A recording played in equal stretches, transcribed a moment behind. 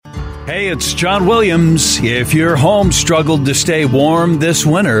Hey, it's John Williams. If your home struggled to stay warm this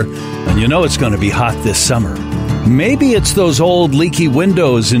winter, and you know it's going to be hot this summer, maybe it's those old leaky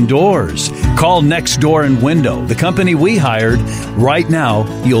windows and doors. Call Next Door and Window, the company we hired. Right now,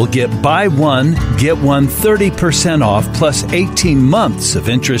 you'll get buy one, get one 30% off plus 18 months of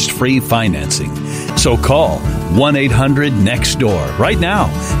interest-free financing. So call 1-800-NEXT-DOOR right now.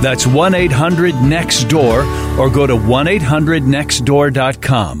 That's 1-800-NEXT-DOOR or go to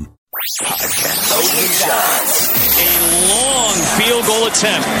 1-800-NEXTDOOR.com. Hoge and Jahns. A long field goal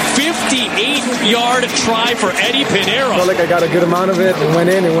attempt. 58-yard try for Eddie Pinheiro. I felt like I got a good amount of it and went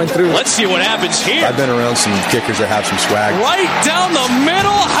in and went through. Let's see what happens here. I've been around some kickers that have some swag. Right down the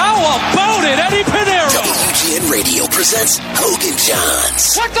middle. How about it, Eddie Pinheiro? WGN Radio presents Hoge and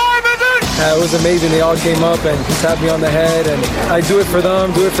Jahns. What time is it? It was amazing. They all came up and tapped me on the head, and I do it for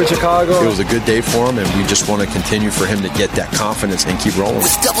them, do it for Chicago. It was a good day for him, and we just want to continue for him to get that confidence and keep rolling.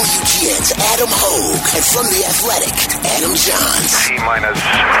 With WGN's Adam Hoge and from The Athletic, Adam Jahns. T-minus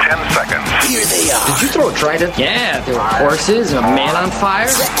 10 seconds. Here they are. Did you throw a trident? Yeah, there were horses and a man on fire.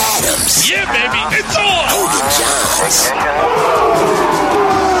 The Adams. Yeah, baby, it's on. Hoge and Jahns.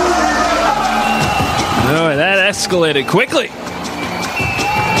 No, that escalated quickly.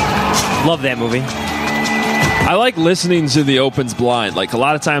 Love that movie. I like listening to the opens blind. Like, a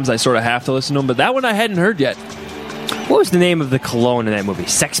lot of times I sort of have to listen to them, but that one I hadn't heard yet. What was the name of the cologne in that movie?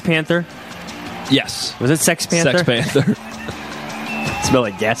 Sex Panther? Yes. Was it Sex Panther? Sex Panther. Smell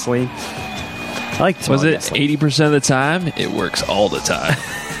like gasoline. I like the smell Was of it gasoline. 80% of the time? It works all the time.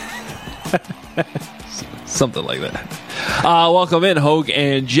 Something like that. Welcome in, Hoge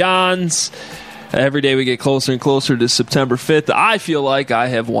and Jahns. Every day we get closer and closer to September 5th. I feel like I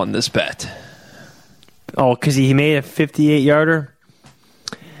have won this bet. Oh, because he made a 58-yarder?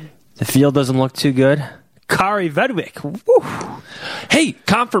 The field doesn't look too good. Kari Vedvik. Woo. Hey,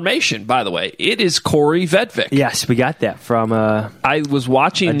 confirmation, by the way. It is Corey Vedvik. Yes, we got that from I was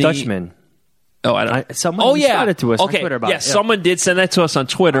watching a Dutchman. Oh, I don't. Someone shot it to us on Twitter about it. Someone did send that to us on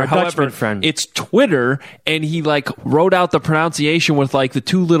Twitter. Our However, Dutchman friend. It's Twitter, and he wrote out the pronunciation with the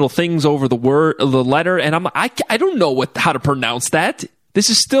two little things over the letter, and I don't know how to pronounce that.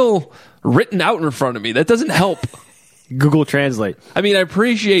 This is still written out in front of me. That doesn't help. Google Translate. I mean, I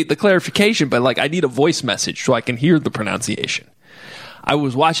appreciate the clarification, but I need a voice message so I can hear the pronunciation. I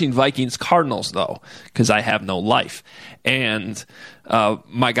was watching Vikings Cardinals, though, because I have no life. And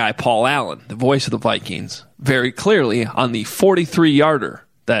my guy Paul Allen, the voice of the Vikings, very clearly on the 43-yarder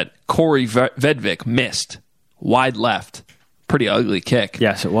that Corey Vedvik missed, wide left, pretty ugly kick.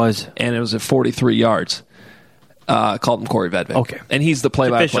 Yes, it was. And it was at 43 yards. Called him Corey Vedvik. Okay. And he's the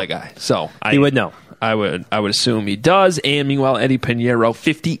play-by-play guy. So he would know. I would assume he does. And meanwhile, Eddie Pinheiro,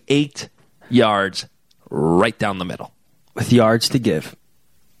 58 yards right down the middle. With yards to give.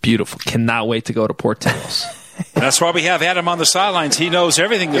 Beautiful. Cannot wait to go to Portillo's. That's why we have Adam on the sidelines. He knows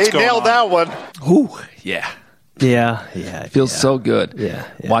everything that's going on. He nailed that one. Ooh, yeah. Yeah. It feels so good. Yeah.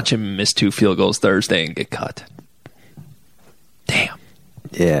 Watch him miss 2 field goals Thursday and get cut. Damn.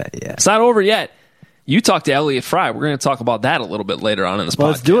 Yeah. It's not over yet. You talked to Elliot Fry. We're going to talk about that a little bit later on in this podcast.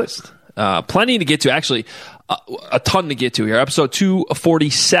 Let's do it. Plenty to get to. Actually, a ton to get to here. Episode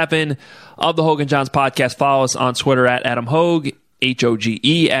 247 of the Hoge and Jahns podcast. Follow us on Twitter at Adam Hoge, Hoge,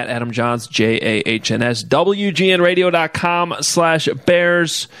 at Adam Jahns, Jahns,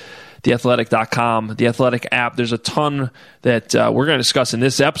 WGNradio.com/Bears, theathletic.com, the Athletic app. There's a ton that we're going to discuss in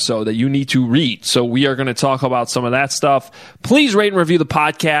this episode that you need to read. So we are going to talk about some of that stuff. Please rate and review the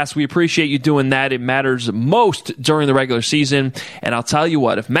podcast. We appreciate you doing that. It matters most during the regular season. And I'll tell you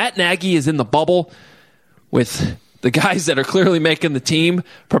what, if Matt Nagy is in the bubble with the guys that are clearly making the team,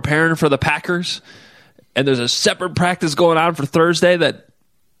 preparing for the Packers, and there's a separate practice going on for Thursday that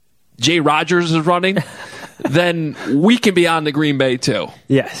Jay Rogers is running, then we can be on to Green Bay too.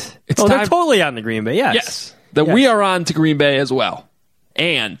 Yes. They're totally on the Green Bay, yes. Yes. We are on to Green Bay as well.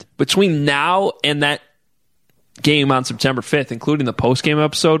 And between now and that game on September 5th, including the post-game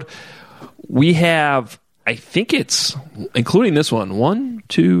episode, we have, I think it's, including this one, 1,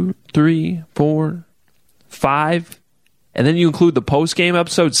 2, 3, 4, 5, and then you include the post-game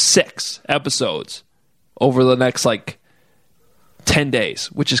episode, 6 episodes over the next 10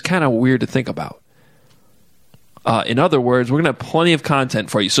 days, which is kind of weird to think about. In other words, we're going to have plenty of content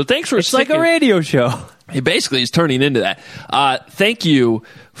for you. So thanks for sticking. It's like a radio show. It basically is turning into that. Thank you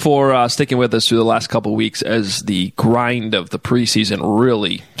for sticking with us through the last couple of weeks as the grind of the preseason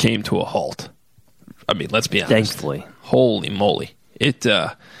really came to a halt. I mean, let's be honest. Thankfully. Holy moly.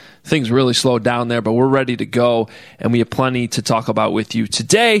 Things really slowed down there, but we're ready to go, and we have plenty to talk about with you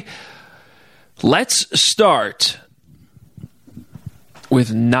today. Let's start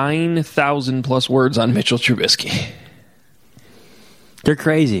with 9,000 plus words on Mitchell Trubisky. They're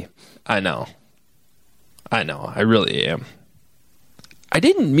crazy. I know. I really am. I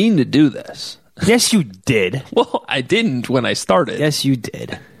didn't mean to do this. Yes, you did. Well, I didn't when I started. Yes, you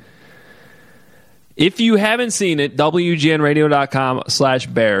did. If you haven't seen it,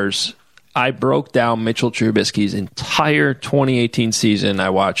 WGNradio.com/Bears, I broke down Mitchell Trubisky's entire 2018 season. I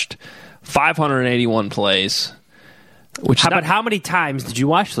watched 581 plays. But how many times did you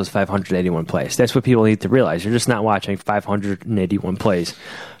watch those 581 plays? That's what people need to realize. You're just not watching 581 plays.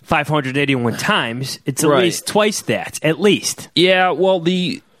 581 times, it's at least twice that. At least. Yeah, well,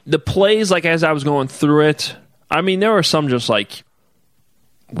 the plays, like as I was going through it, I mean, there were some just like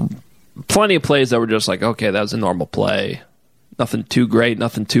plenty of plays that were just like, okay, that was a normal play. Nothing too great,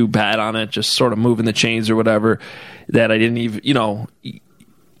 nothing too bad on it, just sort of moving the chains or whatever that I didn't even,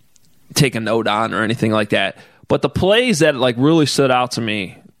 take a note on or anything like that. But the plays that like really stood out to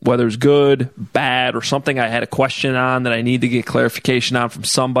me, whether it's good, bad, or something I had a question on that I need to get clarification on from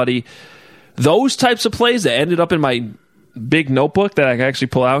somebody, those types of plays that ended up in my big notebook that I can actually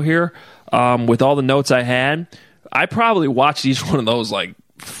pull out here with all the notes I had, I probably watched each one of those like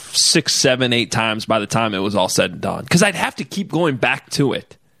 6, 7, 8 times by the time it was all said and done. Because I'd have to keep going back to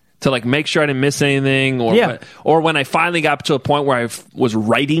it to like make sure I didn't miss anything, or when I finally got to a point where I was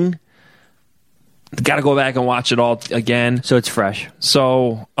writing, got to go back and watch it all again. So it's fresh.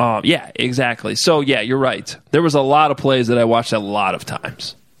 So, yeah, exactly. So, yeah, you're right. There was a lot of plays that I watched a lot of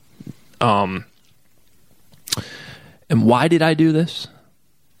times. And why did I do this?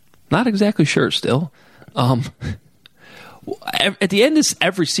 Not exactly sure still. At the end of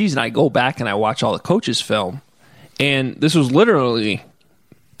every season, I go back and I watch all the coaches' film. And this was literally,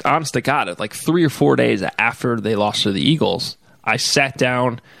 honest to God, like 3 or 4 days after they lost to the Eagles, I sat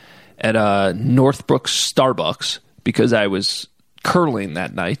down at a Northbrook Starbucks because I was curling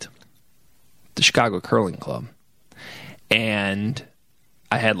that night, the Chicago Curling Club. And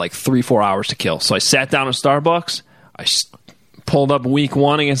I had like 3-4 hours to kill. So I sat down at Starbucks. I pulled up week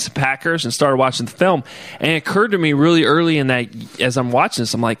 1 against the Packers and started watching the film. And it occurred to me really early in that, as I'm watching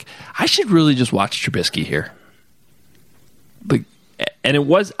this, I'm like, I should really just watch Trubisky here. And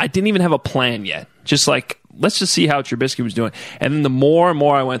I didn't even have a plan yet. Just like, let's just see how Trubisky was doing. And then the more and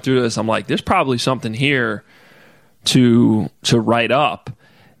more I went through this, I'm like, there's probably something here to write up.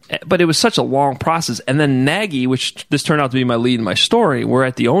 But it was such a long process. And then Nagy, which this turned out to be my lead in my story, we're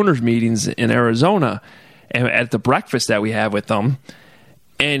at the owners' meetings in Arizona and at the breakfast that we have with them.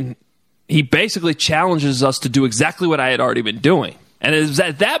 And he basically challenges us to do exactly what I had already been doing. And it was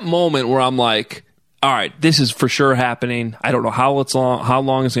at that moment where I'm like, all right, this is for sure happening. I don't know how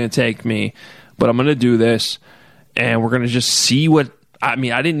long it's going to take me, but I'm going to do this, and we're going to just see what. I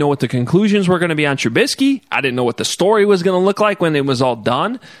mean, I didn't know what the conclusions were going to be on Trubisky. I didn't know what the story was going to look like when it was all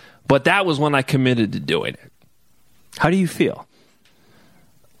done, but that was when I committed to doing it. How do you feel?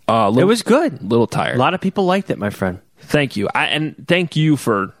 It was good. A little tired. A lot of people liked it, my friend. Thank you. And thank you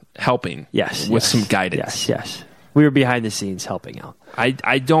for helping with some guidance. Yes. We were behind the scenes helping out.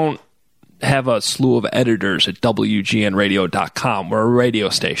 I don't have a slew of editors at WGNradio.com. We're a radio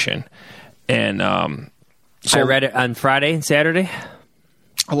station. And so I read it on Friday and Saturday.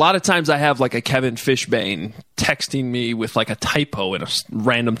 A lot of times I have like a Kevin Fishbane texting me with like a typo in a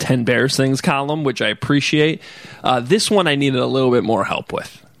random 10 Bears things column, which I appreciate. This one I needed a little bit more help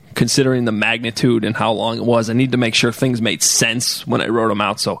with, considering the magnitude and how long it was. I need to make sure things made sense when I wrote them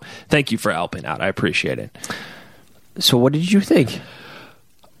out. So thank you for helping out. I appreciate it. So what did you think?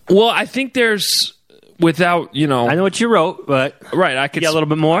 Well, I think there's, without, I know what you wrote, but right, I could get a little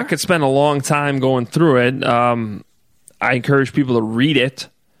bit more. I could spend a long time going through it. I encourage people to read it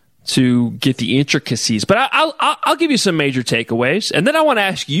to get the intricacies. But I'll give you some major takeaways, and then I want to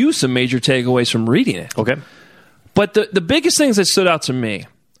ask you some major takeaways from reading it. Okay. But the biggest things that stood out to me,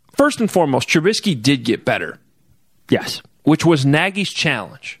 first and foremost, Trubisky did get better. Yes. Which was Nagy's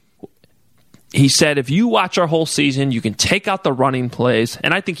challenge. He said, if you watch our whole season, you can take out the running plays.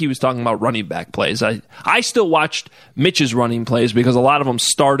 And I think he was talking about running back plays. I still watched Mitch's running plays because a lot of them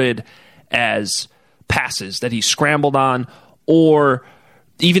started as passes that he scrambled on, or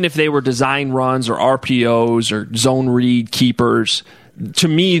even if they were design runs or RPOs or zone read keepers. To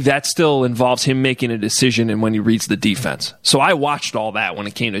me, that still involves him making a decision and when he reads the defense. So I watched all that when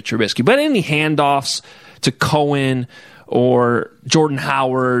it came to Trubisky. But any handoffs to Cohen or Jordan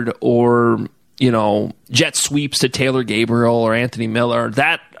Howard or jet sweeps to Taylor Gabriel or Anthony Miller,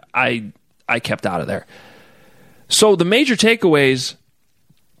 that I kept out of there. So the major takeaways,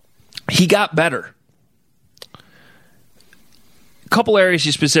 he got better. A couple areas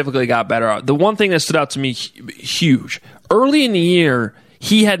he specifically got better. The one thing that stood out to me huge, early in the year,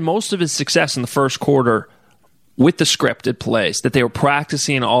 he had most of his success in the first quarter with the scripted plays that they were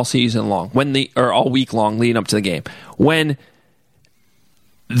practicing all season long, or all week long leading up to the game. When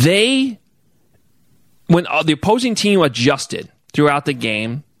the opposing team adjusted throughout the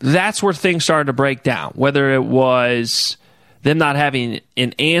game, that's where things started to break down. Whether it was them not having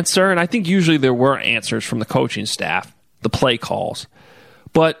an answer, and I think usually there were answers from the coaching staff, the play calls,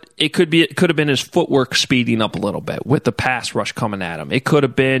 but it could have been his footwork speeding up a little bit with the pass rush coming at him. It could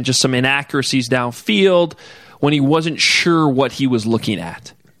have been just some inaccuracies downfield when he wasn't sure what he was looking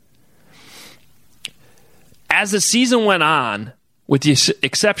at. As the season went on, with the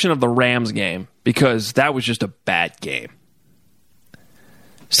exception of the Rams game, because that was just a bad game.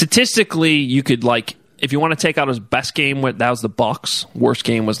 Statistically, you could, if you want to take out his best game, that was the Bucs. Worst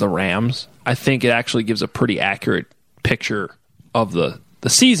game was the Rams. I think it actually gives a pretty accurate picture of the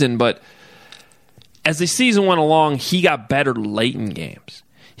season, but as the season went along, he got better late in games.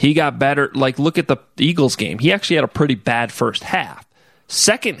 He got better. Look at the Eagles game. He actually had a pretty bad first half.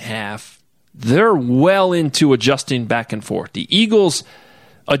 Second half, they're well into adjusting back and forth. The Eagles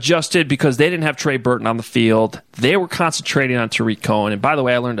adjusted because they didn't have Trey Burton on the field. They were concentrating on Tariq Cohen. And by the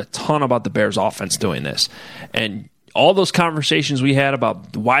way, I learned a ton about the Bears offense doing this. And all those conversations we had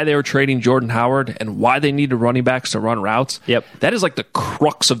about why they were trading Jordan Howard and why they needed running backs to run routes, that is like the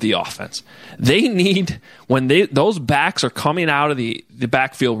crux of the offense. They need, when those backs are coming out of the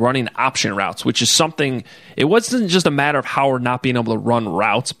backfield running option routes, which is something, it wasn't just a matter of Howard not being able to run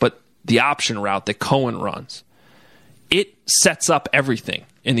routes, but the option route that Cohen runs. It sets up everything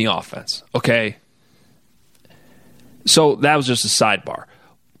in the offense, okay? So that was just a sidebar.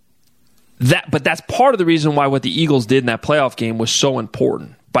 But that's part of the reason why what the Eagles did in that playoff game was so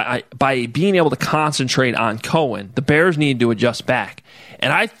important. By being able to concentrate on Cohen, the Bears needed to adjust back.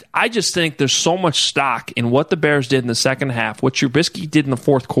 And I just think there's so much stock in what the Bears did in the second half, what Trubisky did in the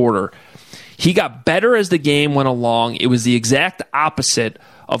fourth quarter. He got better as the game went along. It was the exact opposite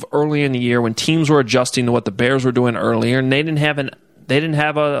of early in the year when teams were adjusting to what the Bears were doing earlier, and they didn't have answers. They didn't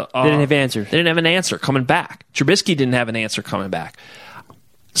have an answer coming back. Trubisky didn't have an answer coming back.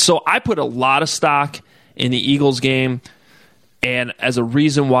 So I put a lot of stock in the Eagles game, and as a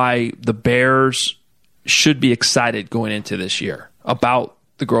reason why the Bears should be excited going into this year about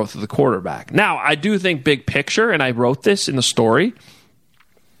the growth of the quarterback. Now, I do think big picture, and I wrote this in the story,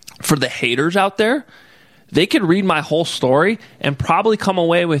 for the haters out there, they could read my whole story and probably come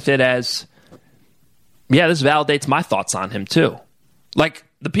away with it as, yeah, this validates my thoughts on him too.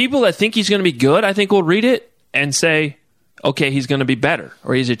 The people that think he's going to be good, I think will read it and say, okay, he's going to be better,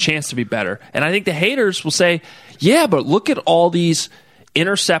 or he has a chance to be better. And I think the haters will say, yeah, but look at all these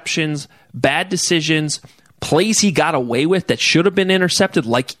interceptions, bad decisions, plays he got away with that should have been intercepted,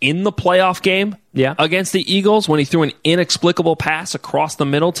 like in the playoff game against the Eagles when he threw an inexplicable pass across the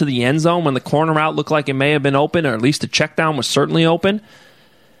middle to the end zone when the corner route looked like it may have been open, or at least the check down was certainly open.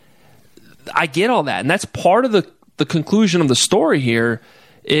 I get all that, and that's part of the conclusion of the story here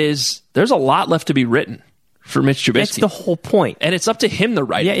is there's a lot left to be written for Mitch Trubisky. That's the whole point. And it's up to him to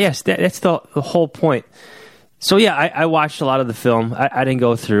write it. Yes, that's the whole point. So, yeah, I watched a lot of the film. I didn't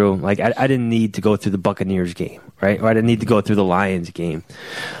go through, I didn't need to go through the Buccaneers game, right? Or I didn't need to go through the Lions game.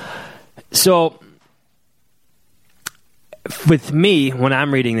 So, with me, when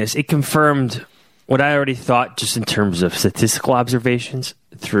I'm reading this, it confirmed what I already thought just in terms of statistical observations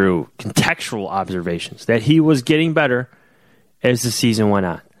through contextual observations, that he was getting better as the season went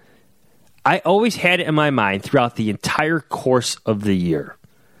on. I always had it in my mind throughout the entire course of the year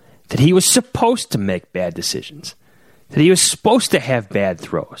that he was supposed to make bad decisions, that he was supposed to have bad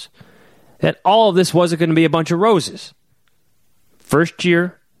throws, that all of this wasn't going to be a bunch of roses. First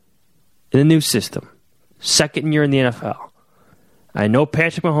year in the new system, second year in the NFL. I know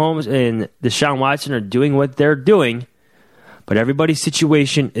Patrick Mahomes and Deshaun Watson are doing what they're doing, but everybody's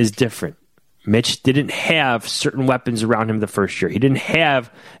situation is different. Mitch didn't have certain weapons around him the first year. He didn't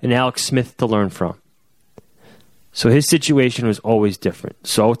have an Alex Smith to learn from. So his situation was always different.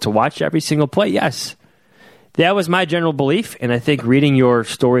 So to watch every single play, yes, that was my general belief, and I think reading your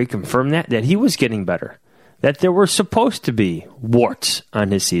story confirmed that he was getting better, that there were supposed to be warts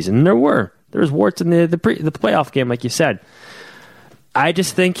on his season, and there were. There was warts in the playoff game, like you said. I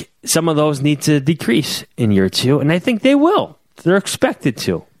just think some of those need to decrease in year two, and I think they will. They're expected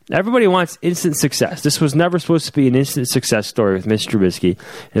to. Everybody wants instant success. This was never supposed to be an instant success story with Mitch Trubisky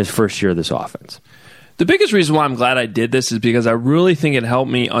in his first year of this offense. The biggest reason why I'm glad I did this is because I really think it helped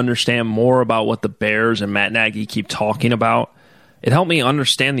me understand more about what the Bears and Matt Nagy keep talking about. It helped me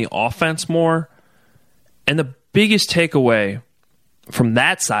understand the offense more. And the biggest takeaway from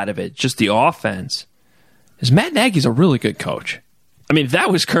that side of it, just the offense, is Matt Nagy's a really good coach. I mean,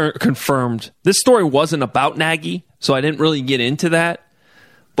 that was confirmed. This story wasn't about Nagy, so I didn't really get into that.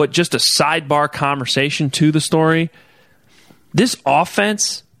 But just a sidebar conversation to the story. This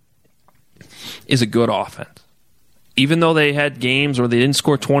offense is a good offense. Even though they had games where they didn't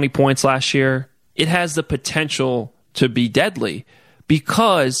score 20 points last year, it has the potential to be deadly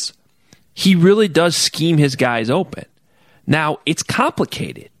because he really does scheme his guys open. Now, it's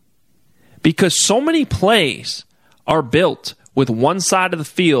complicated because so many plays are built with one side of the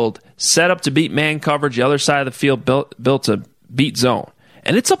field set up to beat man coverage, the other side of the field built to beat zone.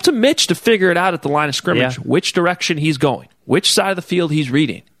 And it's up to Mitch to figure it out at the line of scrimmage, which direction he's going, which side of the field he's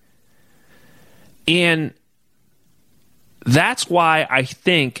reading. And that's why I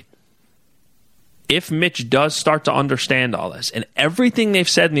think if Mitch does start to understand all this and everything they've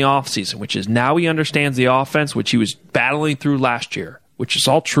said in the offseason, which is now he understands the offense, which he was battling through last year, which is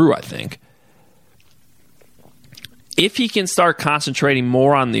all true, I think. If he can start concentrating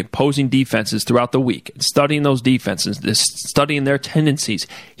more on the opposing defenses throughout the week, studying those defenses, studying their tendencies,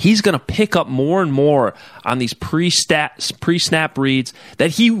 he's going to pick up more and more on these pre-snap reads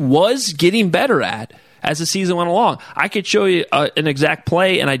that he was getting better at as the season went along. I could show you an exact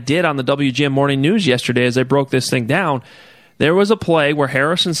play, and I did on the WGN Morning News yesterday as I broke this thing down. There was a play where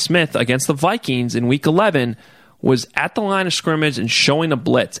Harrison Smith against the Vikings in Week 11 was at the line of scrimmage and showing a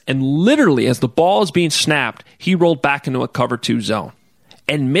blitz. And literally, as the ball is being snapped, he rolled back into a cover 2 zone.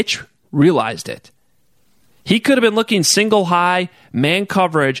 And Mitch realized it. He could have been looking single high, man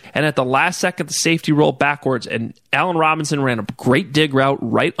coverage, and at the last second, the safety rolled backwards, and Allen Robinson ran a great dig route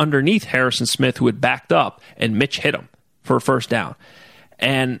right underneath Harrison Smith, who had backed up, and Mitch hit him for a first down.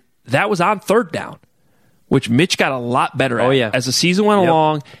 And that was on 3rd down, which Mitch got a lot better at. Yeah. As the season went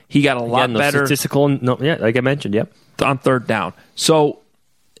along, he got a lot better. Statistical, like I mentioned, on 3rd down. So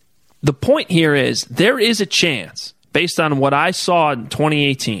the point here is there is a chance, based on what I saw in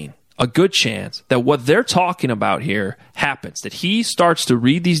 2018, a good chance that what they're talking about here happens, that he starts to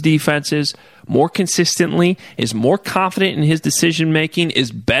read these defenses more consistently, is more confident in his decision-making,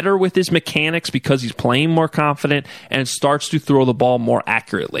 is better with his mechanics because he's playing more confident, and starts to throw the ball more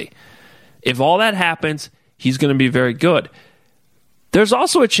accurately. If all that happens, he's going to be very good. There's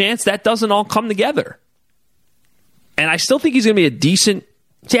also a chance that doesn't all come together. And I still think he's going to be a decent...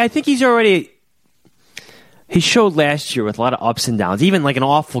 See, I think he's already... He showed last year with a lot of ups and downs, even like an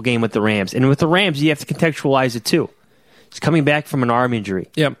awful game with the Rams. And with the Rams, you have to contextualize it too. He's coming back from an arm injury.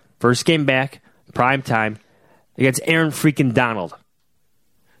 Yep. First game back, prime time, against Aaron freaking Donald.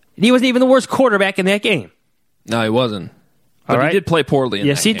 And he wasn't even the worst quarterback in that game. No, he wasn't. But he did play poorly in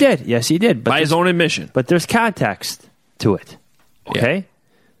that game. Did. Yes, he did. By his own admission. But there's context to it. Okay?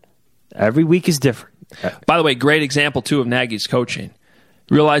 Yeah. Every week is different. By the way, great example, too, of Nagy's coaching.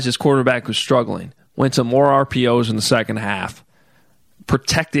 Realized his quarterback was struggling. Went to more RPOs in the second half.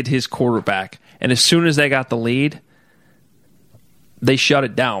 Protected his quarterback. And as soon as they got the lead, they shut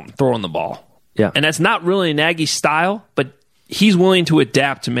it down, throwing the ball. Yeah. And that's not really Nagy's style, but he's willing to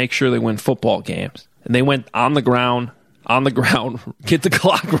adapt to make sure they win football games. And they went on the ground, get the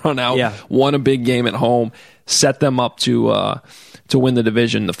clock run out, won a big game at home, set them up to win the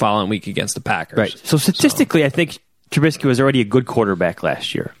division the following week against the Packers. Right. So statistically, I think Trubisky was already a good quarterback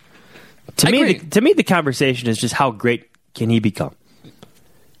last year. To me, the conversation is just how great can he become.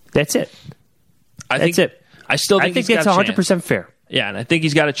 That's it. That's it. I think that's 100% fair. Yeah, and I think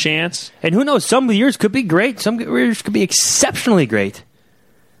he's got a chance. And who knows? Some years could be great. Some years could be exceptionally great.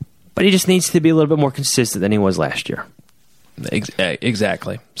 But he just needs to be a little bit more consistent than he was last year.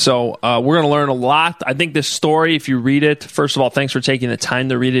 Exactly. So we're going to learn a lot. I think this story, if you read it, first of all, thanks for taking the time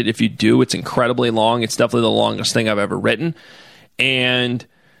to read it. If you do, it's incredibly long. It's definitely the longest thing I've ever written. And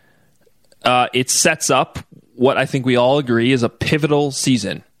it sets up what I think we all agree is a pivotal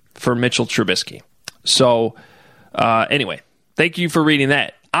season for Mitchell Trubisky. So anyway, thank you for reading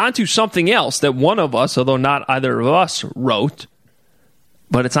that. On to something else that one of us, although not either of us, wrote,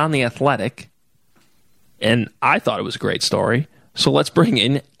 but it's on The Athletic. And I thought it was a great story. So let's bring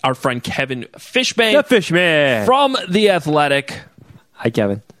in our friend Kevin Fishbane. The Fishman. From The Athletic. Hi,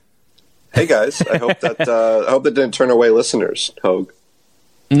 Kevin. Hey, guys. I hope that didn't turn away listeners, Hoge.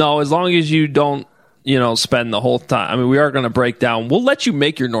 No, as long as you don't, spend the whole time. I mean, we are going to break down. We'll let you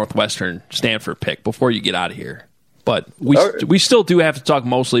make your Northwestern Stanford pick before you get out of here. But we still do have to talk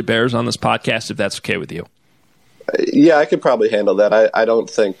mostly Bears on this podcast, if that's okay with you. Yeah, I could probably handle that. I don't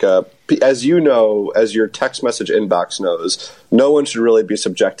think, as you know, as your text message inbox knows, no one should really be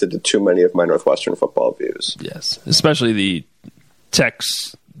subjected to too many of my Northwestern football views. Yes, especially the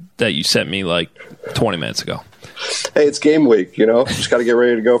text that you sent me like 20 minutes ago. Hey, it's game week, Just got to get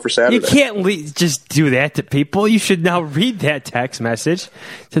ready to go for Saturday. You can't just do that to people. You should now read that text message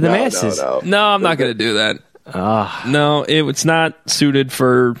to the masses. No, I'm not going to do that. No, it's not suited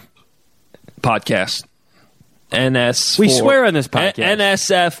for podcast. We swear on this podcast.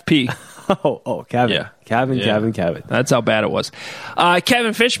 NSFP. Oh, Kevin. Yeah. Kevin. That's how bad it was.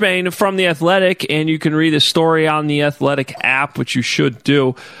 Kevin Fishbane from The Athletic, and you can read the story on the Athletic app, which you should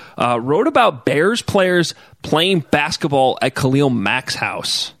do, wrote about Bears players playing basketball at Khalil Mack's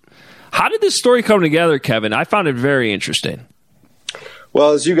house. How did this story come together, Kevin? I found it very interesting.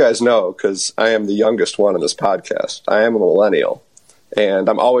 Well, as you guys know, because I am the youngest one in this podcast, I am a millennial, and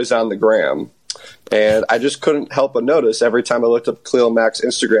I'm always on the gram. And I just couldn't help but notice every time I looked up Khalil Mack's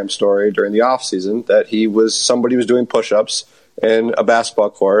Instagram story during the offseason that somebody was doing push-ups in a basketball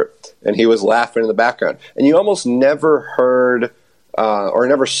court, and he was laughing in the background. And you almost never heard or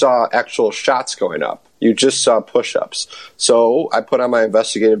never saw actual shots going up. You just saw push-ups. So I put on my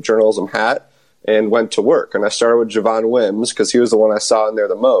investigative journalism hat and went to work. And I started with Javon Wims because he was the one I saw in there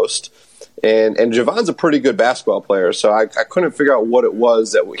the most. And Javon's a pretty good basketball player, so I couldn't figure out what it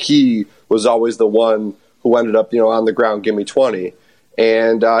was that he was always the one who ended up, on the ground, give me 20.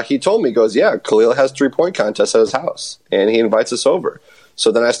 And he told me, he goes, yeah, Khalil has 3-point contests at his house, and he invites us over.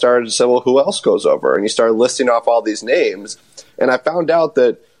 So then I started to say, well, who else goes over? And he started listing off all these names, and I found out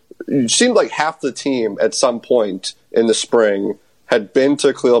that it seemed like half the team at some point in the spring had been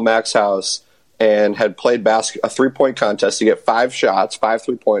to Khalil Mack's house and had played a 3-point contest to get 5 shots, 5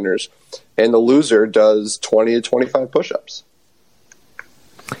 3-pointers, and the loser does 20 to 25 push-ups.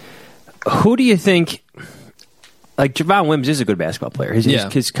 Who do you think, like Javon Wims is a good basketball player.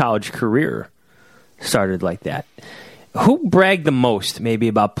 His college career started like that. Who bragged the most maybe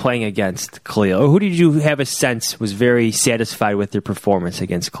about playing against Khalil? Or who did you have a sense was very satisfied with their performance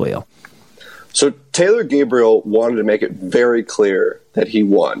against Khalil? So Taylor Gabriel wanted to make it very clear that he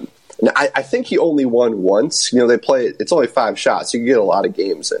won. Now, I think he only won once. They play. It's only 5 shots. You can get a lot of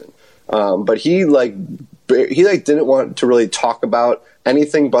games in. But he didn't want to really talk about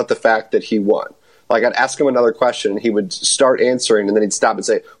anything but the fact that he won. Like, I'd ask him another question, and he would start answering, and then he'd stop and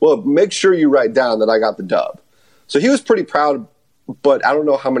say, well, make sure you write down that I got the dub. So he was pretty proud, but I don't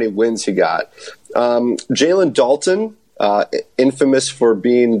know how many wins he got. Jalen Dalton, infamous for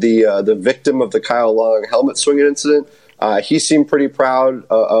being the victim of the Kyle Long helmet swinging incident, he seemed pretty proud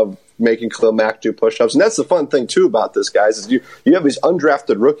of making Khalil Mack do push-ups. And that's the fun thing, too, about this, guys, is you have these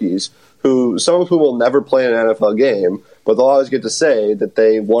undrafted rookies some of whom will never play in an NFL game, but they'll always get to say that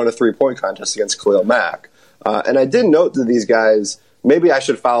they won a 3-point contest against Khalil Mack. And I did note that these guys, maybe I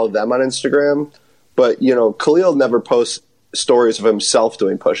should follow them on Instagram, but, Khalil never posts stories of himself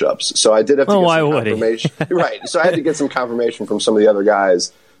doing push-ups. So I did have to get some confirmation. Right. So I had to get some confirmation from some of the other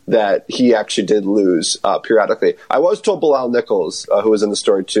guys that he actually did lose periodically. I was told Bilal Nichols, who was in the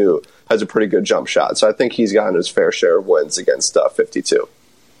story too, has a pretty good jump shot. So I think he's gotten his fair share of wins against 52.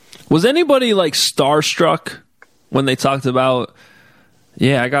 Was anybody starstruck when they talked about,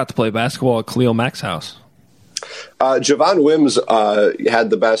 I got to play basketball at Khalil Mack's house? Javon Wims had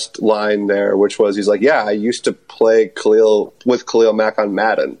the best line there, which was, he's like, I used to play with Khalil Mack on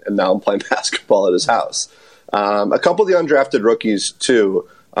Madden, and now I'm playing basketball at his house. A couple of the undrafted rookies, too.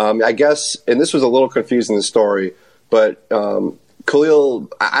 I guess, and this was a little confusing, the story, but Khalil,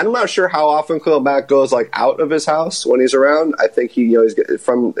 I'm not sure how often Khalil Mack goes out of his house when he's around. I think he's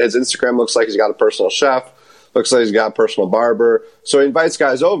from his Instagram looks like he's got a personal chef, looks like he's got a personal barber. So he invites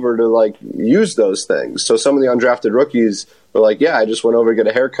guys over to use those things. So some of the undrafted rookies were like, I just went over to get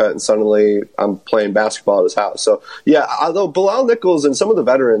a haircut and suddenly I'm playing basketball at his house. So although Bilal Nichols and some of the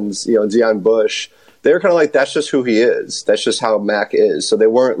veterans, Deion Bush, they were kind of like, that's just who he is. That's just how Mack is. So they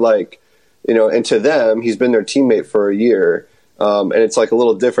weren't and to them, he's been their teammate for a year. And it's a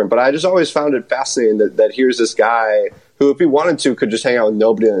little different. But I just always found it fascinating that here's this guy who, if he wanted to, could just hang out with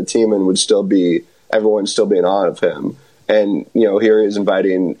nobody on the team and everyone still be in awe of him. And, here he is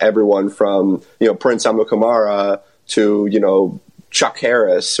inviting everyone from, Prince Amukamara to, Chuck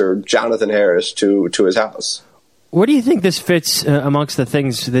Harris or Jonathan Harris to his house. Where do you think this fits amongst the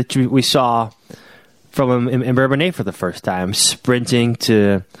things that we saw from him in Bourbonnais for the first time? Sprinting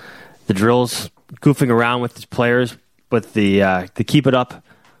to the drills, goofing around with his players, with the keep it up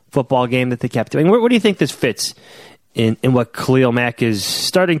football game that they kept doing. Where do you think this fits in what Khalil Mack is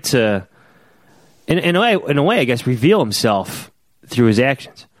starting to, in a way, I guess, reveal himself through his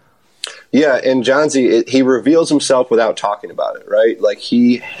actions? Yeah, and Johnsy, he reveals himself without talking about it, right?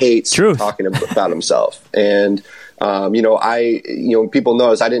 He hates talking about himself. And, people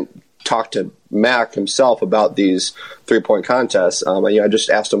notice I didn't talk to Mack himself about these 3-point contests. I just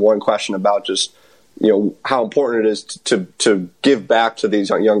asked him one question about just, how important it is to give back to these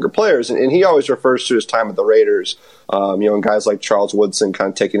younger players. And he always refers to his time at the Raiders, and guys like Charles Woodson kind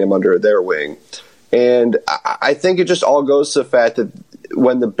of taking him under their wing. And I think it just all goes to the fact that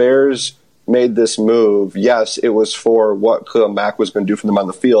when the Bears made this move, yes, it was for what Khalil Mack was going to do for them on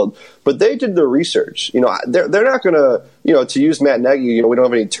the field, but they did their research. They're not going to use Matt Nagy, we don't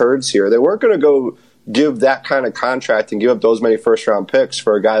have any turds here. They weren't going to go give that kind of contract and give up those many first-round picks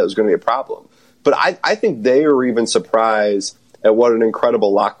for a guy that was going to be a problem. But I think they are even surprised at what an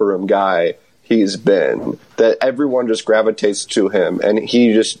incredible locker room guy he's been, that everyone just gravitates to him, and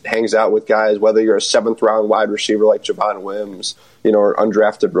he just hangs out with guys, whether you're a 7th-round wide receiver like Javon Wims, or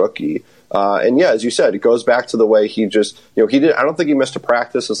undrafted rookie. And yeah, as you said, it goes back to the way he just, I don't think he missed a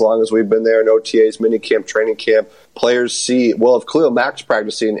practice as long as we've been there, no OTAs, mini camp, training camp. Players see, well, if Khalil Mack's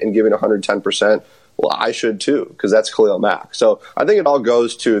practicing and giving 110%, well, I should too, because that's Khalil Mack. So I think it all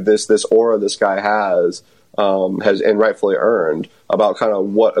goes to this aura this guy has and rightfully earned about kind of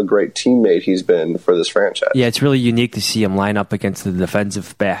what a great teammate he's been for this franchise. Yeah, it's really unique to see him line up against the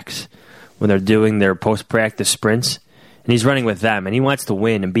defensive backs when they're doing their post-practice sprints. And he's running with them, and he wants to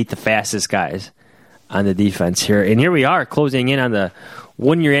win and beat the fastest guys on the defense here. And here we are, closing in on the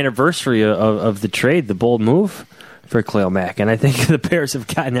 1-year anniversary of the trade, the bold move for Khalil Mack. And I think the Bears have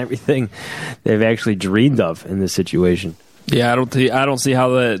gotten everything they've actually dreamed of in this situation. Yeah, I don't see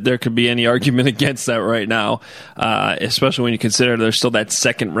how there could be any argument against that right now, especially when you consider there's still that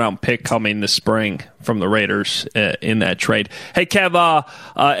 2nd-round pick coming this spring from the Raiders in that trade. Hey, Kev,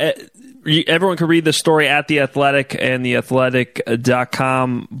 everyone can read the story at The Athletic and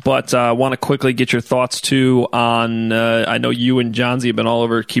theathletic.com, but I want to quickly get your thoughts, too, on I know you and Jahns have been all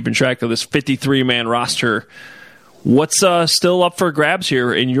over keeping track of this 53-man roster. What's still up for grabs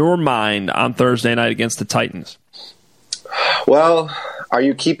here in your mind on Thursday night against the Titans? Well, are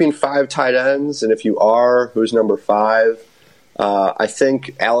you keeping 5 tight ends? And if you are, who's number 5? I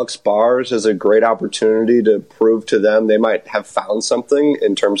think Alex Bars is a great opportunity to prove to them they might have found something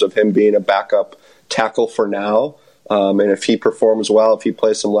in terms of him being a backup tackle for now. And if he performs well, if he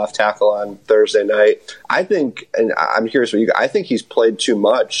plays some left tackle on Thursday night, I think, and I'm curious what you guys, I think he's played too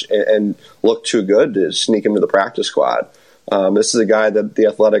much and looked too good to sneak him to the practice squad. This is a guy that the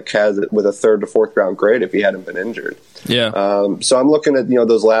Athletic has with a 3rd to 4th round grade if he hadn't been injured. Yeah. So I'm looking at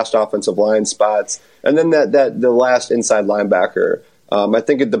those last offensive line spots, and then the last inside linebacker. I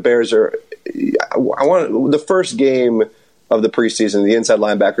think the Bears are. The first game of the preseason, the inside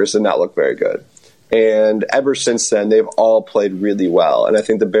linebackers did not look very good, and ever since then they've all played really well. And I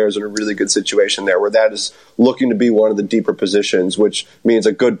think the Bears are in a really good situation there, where that is looking to be one of the deeper positions, which means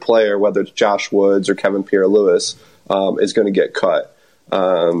a good player, whether it's Josh Woods or Kevin Pierre-Louis, is going to get cut.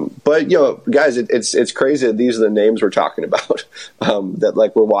 But guys, it's crazy that these are the names we're talking about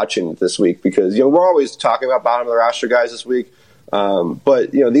that we're watching this week, because we're always talking about bottom of the roster guys this week,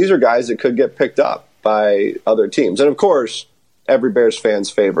 but these are guys that could get picked up by other teams, and of course, every Bears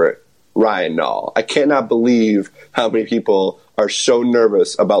fan's favorite, Ryan Nall. I cannot believe how many people are so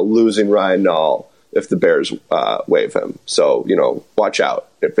nervous about losing Ryan Nall if the Bears waive him. So watch out.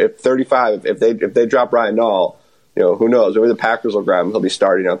 If 35, if they drop Ryan Nall. Who knows? Maybe the Packers will grab him. He'll be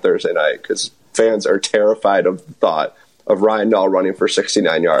starting on Thursday night, because fans are terrified of the thought of Ryan Nall running for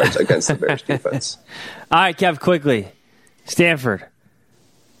 69 yards against the Bears defense. All right, Kev, quickly. Stanford,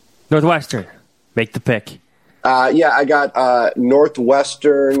 Northwestern, make the pick. Yeah, I got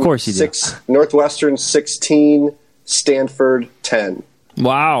Northwestern. Of course you do. Northwestern 16, Stanford 10.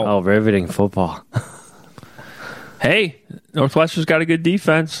 Wow. Oh, riveting football. Hey, Northwestern's got a good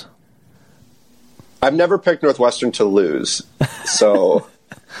defense. I've never picked Northwestern to lose, so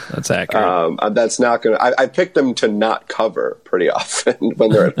that's accurate. That's not going to. I picked them to not cover pretty often when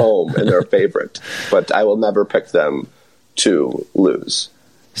they're at home and they're a favorite, but I will never pick them to lose.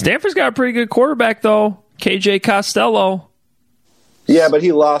 Stanford's got a pretty good quarterback, though, KJ Costello. Yeah, but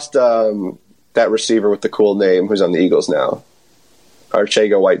he lost that receiver with the cool name who's on the Eagles now,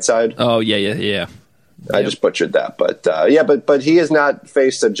 Arcega Whiteside. Oh yeah. I just butchered that, but he has not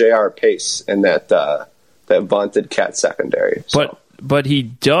faced a J.R. Pace in that vaunted Cat secondary. So. But he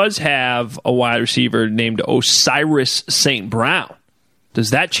does have a wide receiver named Osiris St. Brown. Does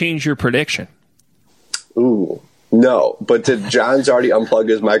that change your prediction? Ooh, no. But did Jahns already unplug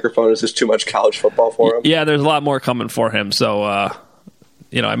his microphone? Is this too much college football for him? Yeah, there's a lot more coming for him. So, I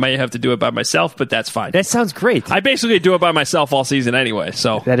might have to do it by myself, but that's fine. That sounds great. I basically do it by myself all season anyway.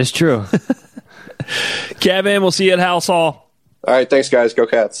 So that is true. Kevin, we'll see you at House Hall. All right, thanks, guys. Go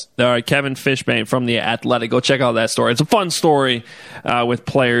Cats. All right, Kevin Fishbane from The Athletic. Go check out that story. It's a fun story with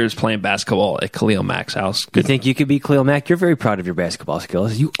players playing basketball at Khalil Mack's house. You think you could beat Khalil Mack? You're very proud of your basketball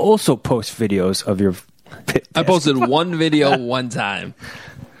skills. You also post videos of your I posted one video one time,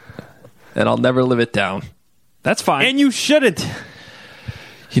 and I'll never live it down. That's fine. And you shouldn't.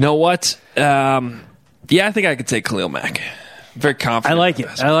 You know what? I think I could take Khalil Mack. Very confident.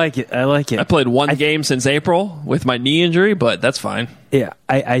 I like it. I played one game since April with my knee injury, but that's fine. Yeah,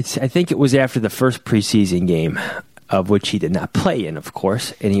 I think it was after the first preseason game, of which he did not play in, of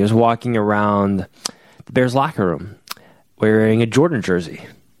course, and he was walking around the Bears locker room wearing a Jordan jersey.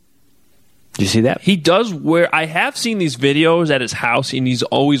 Did you see that? He does wear... I have seen these videos at his house, and he's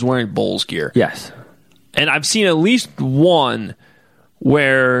always wearing Bulls gear. Yes. And I've seen at least one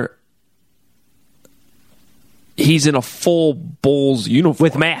where... he's in a full Bulls uniform.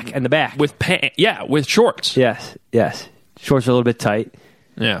 With Mac in the back. With with shorts. Yes. Shorts are a little bit tight.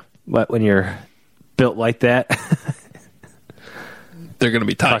 Yeah. But when you're built like that... they're going to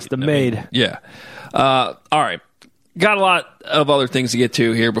be tight. Custom made. Yeah. All right. Got a lot of other things to get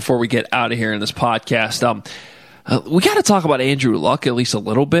to here before we get out of here in this podcast. We got to talk about Andrew Luck at least a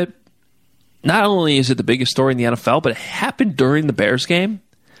little bit. Not only is it the biggest story in the NFL, but it happened during the Bears game.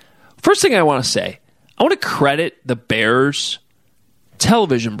 First thing I want to say, I want to credit the Bears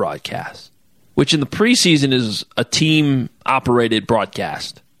television broadcast, which in the preseason is a team-operated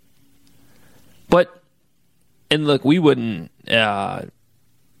broadcast. And look, we wouldn't...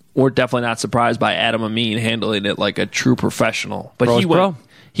 we're definitely not surprised by Adam Amin handling it like a true professional. But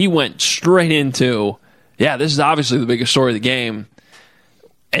he went straight into, this is obviously the biggest story of the game.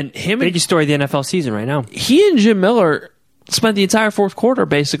 And biggest story of the NFL season right now. He and Jim Miller spent the entire fourth quarter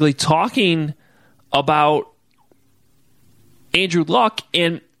basically talking about Andrew Luck.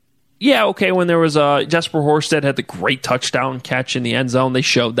 And when there was Jesper Horsted had the great touchdown catch in the end zone, they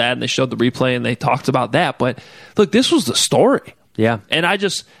showed that and they showed the replay and they talked about that. But look, this was the story. Yeah. And I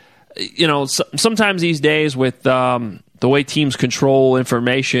just, sometimes these days with the way teams control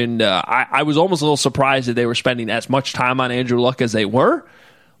information, I was almost a little surprised that they were spending as much time on Andrew Luck as they were.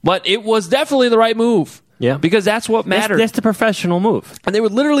 But it was definitely the right move. Yeah. Because that's what mattered. That's the professional move. And they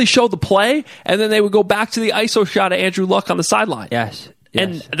would literally show the play, and then they would go back to the ISO shot of Andrew Luck on the sideline. Yes.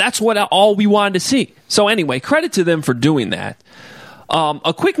 And that's all we wanted to see. So anyway, credit to them for doing that.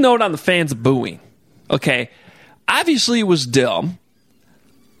 A quick note on the fans booing. Okay. Obviously, it was dumb.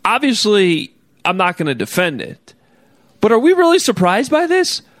 Obviously, I'm not going to defend it. But are we really surprised by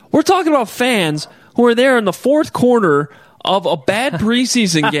this? We're talking about fans who are there in the fourth quarter of a bad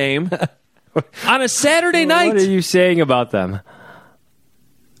preseason game on a Saturday night. What are you saying about them?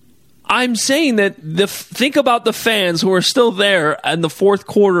 I'm saying that think about the fans who are still there in the fourth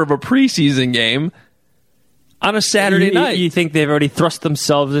quarter of a preseason game on a Saturday night. You think they've already thrust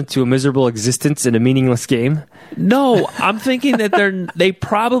themselves into a miserable existence in a meaningless game? No, I'm thinking that they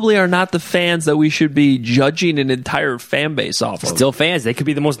probably are not the fans that we should be judging an entire fan base off of. Still fans. They could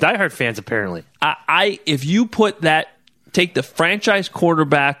be the most diehard fans, apparently. If you take the franchise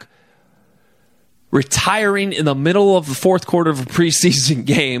quarterback retiring in the middle of the fourth quarter of a preseason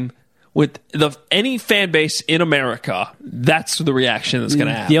game with any fan base in America, that's the reaction that's going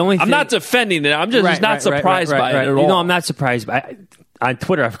to happen. I'm not defending it. I'm just not surprised by it at all. I'm not surprised. On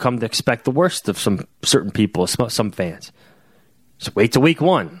Twitter, I've come to expect the worst of some certain people, some fans. Just wait till week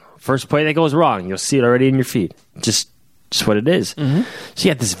one. First play that goes wrong, you'll see it already in your feed. Just what it is. Mm-hmm. So you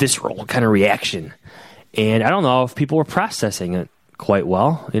have this visceral kind of reaction. And I don't know if people were processing it quite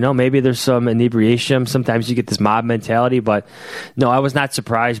well. Maybe there's some inebriation. Sometimes you get this mob mentality, but no, I was not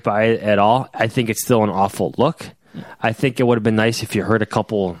surprised by it at all. I think it's still an awful look. I think it would have been nice if you heard a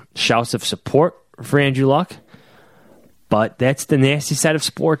couple shouts of support for Andrew Luck, but that's the nasty side of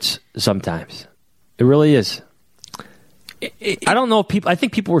sports sometimes. It really is. I don't know. I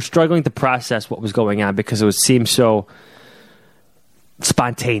think people were struggling to process what was going on because it seemed so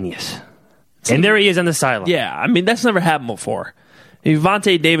spontaneous. And there he is on the sideline. Yeah, I mean, that's never happened before.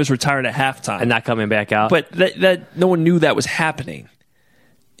 Vontae Davis retired at halftime. And not coming back out. But that no one knew that was happening.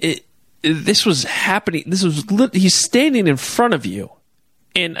 This was happening. He's standing in front of you.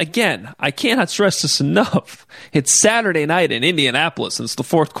 And again, I cannot stress this enough. It's Saturday night in Indianapolis, and it's the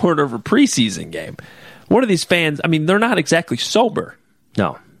fourth quarter of a preseason game. One of these fans, I mean, they're not exactly sober.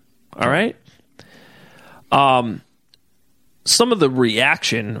 No. All right? Some of the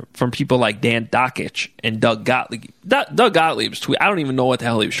reaction from people like Dan Dockich and Doug Gottlieb. Doug Gottlieb's tweet, I don't even know what the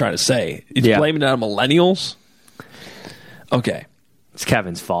hell he was trying to say. He's blaming it on millennials. Okay. It's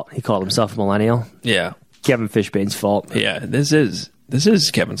Kevin's fault. He called himself a millennial. Yeah. Kevin Fishbane's fault. Yeah, this is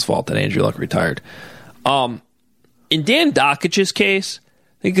Kevin's fault that Andrew Luck retired. in Dan Dockich's case,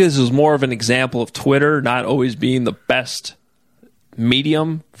 I think this is more of an example of Twitter not always being the best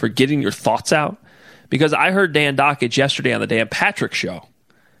medium for getting your thoughts out. Because I heard Dan Dockich yesterday on the Dan Patrick Show,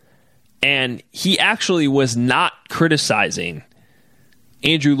 and he actually was not criticizing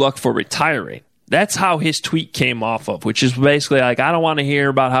Andrew Luck for retiring. That's how his tweet came off of, which is basically like, I don't want to hear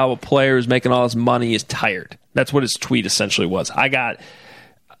about how a player who's making all this money is tired. That's what his tweet essentially was. I got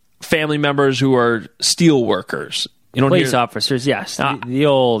family members who are steel workers. You don't Police hear, officers, yes. The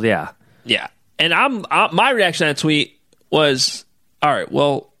old, yeah. Yeah. And my reaction to that tweet was, all right,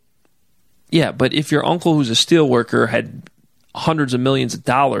 well, yeah, but if your uncle who's a steel worker had hundreds of millions of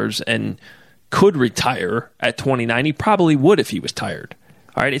dollars and could retire at 29, he probably would if he was tired.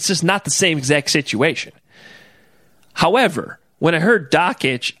 All right, it's just not the same exact situation. However, when I heard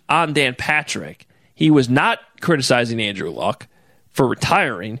Dockich on Dan Patrick, he was not criticizing Andrew Luck for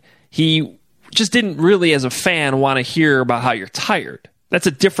retiring. He just didn't really, as a fan, want to hear about how you're tired. That's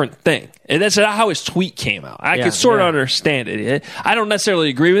a different thing. And that's how his tweet came out. I can sort of understand it. I don't necessarily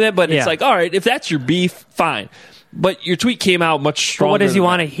agree with it, but it's like, all right, if that's your beef, fine. But your tweet came out much stronger. But what does he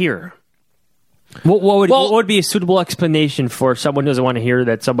want to hear? What would be a suitable explanation for someone who doesn't want to hear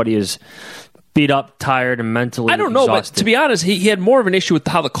that somebody is beat up, tired, and mentally I don't know, exhausted? but to be honest, he had more of an issue with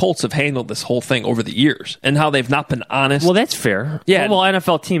how the Colts have handled this whole thing over the years and how they've not been honest. Well, that's fair. Yeah. Well,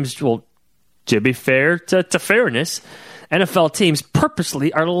 NFL teams, to be fair to fairness, NFL teams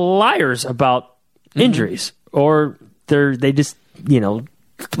purposely are liars about injuries. Or they just,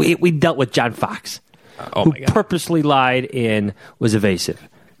 we dealt with John Fox, who purposely lied and was evasive.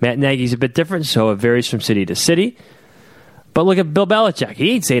 Matt Nagy's a bit different, so it varies from city to city. But look at Bill Belichick.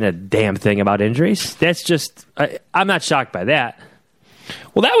 He ain't saying a damn thing about injuries. That's just, I'm not shocked by that.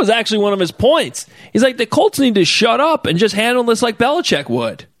 Well, that was actually one of his points. He's like, the Colts need to shut up and just handle this like Belichick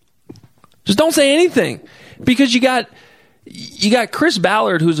would. Just don't say anything. Because you got Chris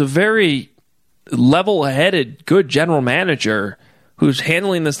Ballard, who's a very level-headed, good general manager who's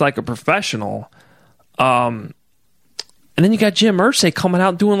handling this like a professional. And then you got Jim Irsay coming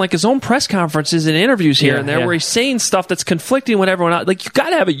out doing like his own press conferences and interviews here and there where he's saying stuff that's conflicting with everyone else. Like, you got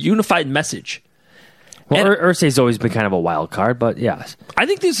to have a unified message. Well, Irsay's always been kind of a wild card, but yes. I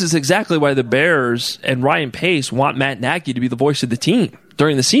think this is exactly why the Bears and Ryan Pace want Matt Nagy to be the voice of the team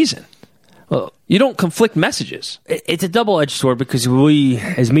during the season. Well, you don't conflict messages. It's a double-edged sword because we,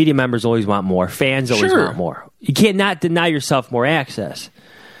 as media members, always want more. Fans always want more. You can't not deny yourself more access.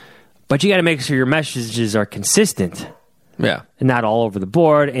 But you got to make sure your messages are consistent. Yeah. And not all over the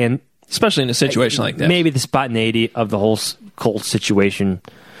board. And especially in a situation like that. Maybe the spontaneity of the whole Colts situation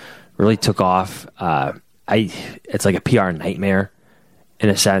really took off. It's like a PR nightmare in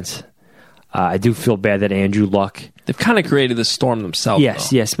a sense. I do feel bad that Andrew Luck... They've kind of created this storm themselves.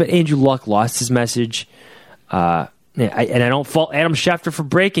 Yes. But Andrew Luck lost his message. And I don't fault Adam Schefter for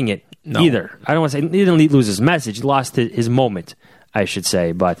breaking it either. I don't want to say he didn't lose his message. He lost his moment, I should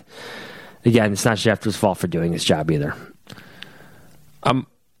say. But again, it's not Schefter's fault for doing his job either. I'm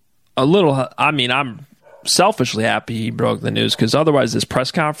selfishly happy he broke the news because otherwise this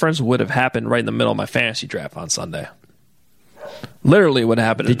press conference would have happened right in the middle of my fantasy draft on Sunday. Literally what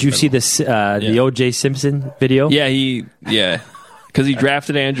happened. Did you see this? The O.J. Simpson video? Yeah, because he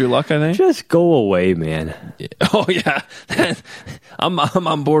drafted Andrew Luck, I think. Just go away, man. Yeah. Oh yeah, I'm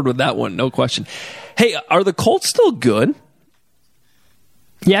on board with that one, no question. Hey, are the Colts still good?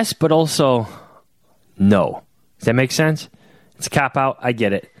 Yes, but also no. Does that make sense? It's a cop-out. I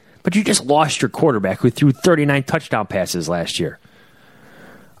get it. But you just lost your quarterback who threw 39 touchdown passes last year.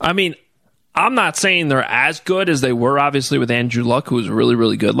 I mean, I'm not saying they're as good as they were, obviously, with Andrew Luck, who was really,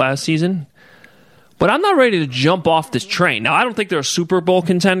 really good last season. But I'm not ready to jump off this train. Now, I don't think they're a Super Bowl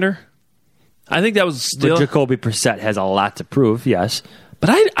contender. I think that was still... But Jacoby Brissett has a lot to prove, yes. But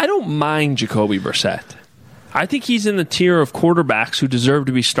I don't mind Jacoby Brissett. I think he's in the tier of quarterbacks who deserve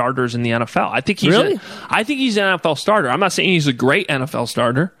to be starters in the NFL. I think he's an NFL starter. I'm not saying he's a great NFL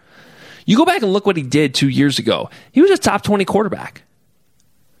starter. You go back and look what he did 2 years ago. He was a top 20 quarterback.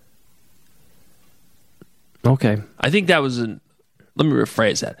 Okay. I think that was let me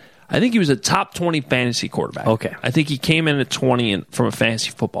rephrase that. I think he was a top 20 fantasy quarterback. Okay. I think he came in at 20 from a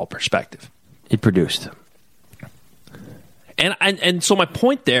fantasy football perspective. He produced. And so my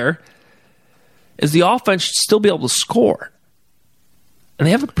point there is the offense should still be able to score. And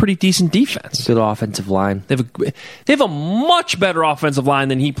they have a pretty decent defense. Good offensive line. They have a much better offensive line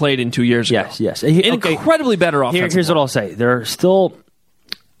than he played in 2 years ago. Yes. Incredibly better offensive line. Here's what I'll say. They're still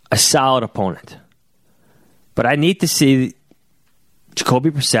a solid opponent. But I need to see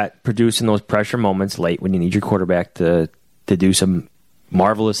Jacoby Brissett produce in those pressure moments late when you need your quarterback to do some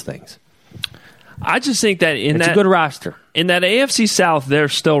marvelous things. I just think that it's a good roster. In that AFC South, they're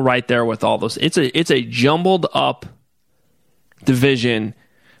still right there with all those. It's a jumbled up division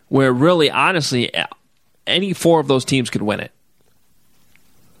where really, honestly, any 4 of those teams could win it.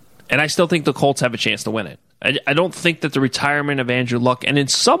 And I still think the Colts have a chance to win it. I don't think that the retirement of Andrew Luck, and in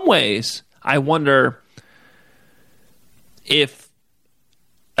some ways, I wonder if,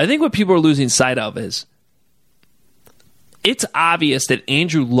 I think what people are losing sight of is, it's obvious that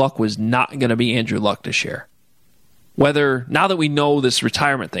Andrew Luck was not going to be Andrew Luck this year. Whether, now that we know this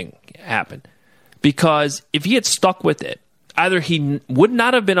retirement thing happened. Because if he had stuck with it, either he would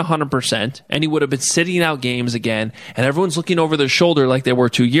not have been 100% and he would have been sitting out games again, and everyone's looking over their shoulder like they were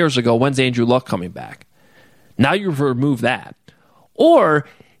 2 years ago. When's Andrew Luck coming back? Now you've removed that. Or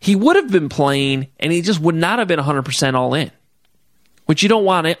he would have been playing and he just would not have been 100% all in. Which you don't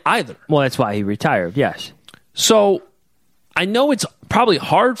want it either. Well, that's why he retired, yes. So I know it's probably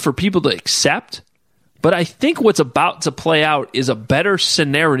hard for people to accept, but I think what's about to play out is a better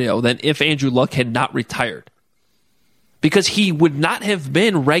scenario than if Andrew Luck had not retired. Because he would not have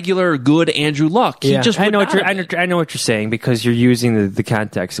been regular good Andrew Luck. He just I know what you're saying, because you're using the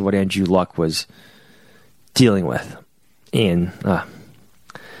context of what Andrew Luck was dealing with. And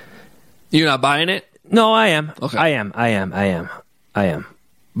you're not buying it? No, I am. Okay. I am.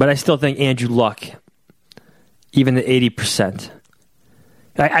 But I still think Andrew Luck, even the 80%,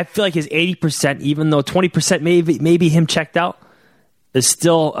 I feel like his 80%, even though 20% maybe him checked out, is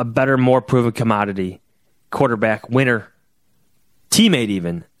still a better, more proven commodity quarterback, winner, teammate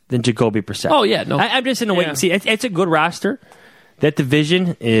even, than Jacoby Brissett. Oh, yeah. No, I'm just in a wait and see. It's a good roster. That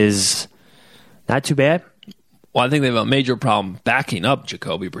division is not too bad. Well, I think they have a major problem backing up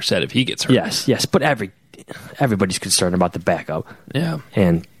Jacoby Brissett if he gets hurt. Yes. But everybody's concerned about the backup. Yeah.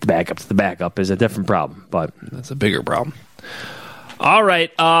 And the backup is a different problem. But that's a bigger problem. All right.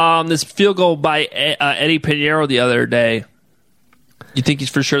 This field goal by Eddie Pinheiro the other day. You think he's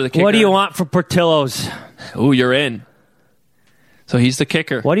for sure the kicker? What do you want for Portillo's? Ooh, you're in. So he's the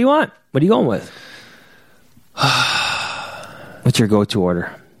kicker. What do you want? What are you going with? What's your go-to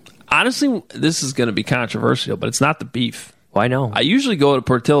order? Honestly, this is going to be controversial, but it's not the beef. Why no? I usually go to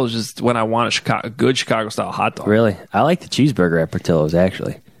Portillo's just when I want a good Chicago-style hot dog. Really? I like the cheeseburger at Portillo's,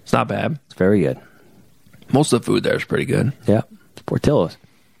 actually. It's not bad. It's very good. Most of the food there is pretty good. Yeah. It's Portillo's.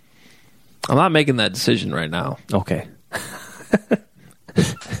 I'm not making that decision right now. Okay.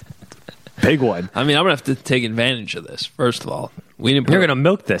 Big one. I mean, I'm going to have to take advantage of this, first of all. You're going to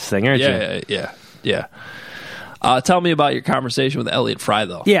milk this thing, aren't you? Yeah. Tell me about your conversation with Elliot Fry,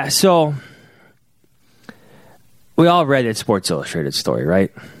 though. Yeah, so we all read that Sports Illustrated story,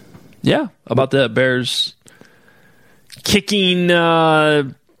 right? Yeah, about the Bears kicking, what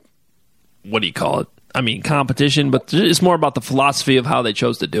do you call it? I mean, competition, but it's more about the philosophy of how they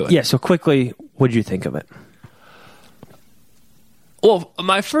chose to do it. Yeah, so quickly, what did you think of it? Well,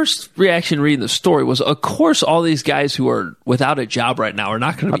 my first reaction reading the story was, of course, all these guys who are without a job right now are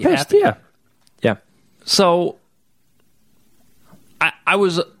not going to be happy. Yeah. So I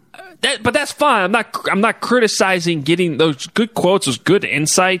was, but that's fine. I'm not criticizing getting those good quotes. Those good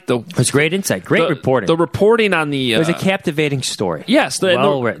insight. It was great insight. Great reporting. The reporting on the it was a captivating story. Yes,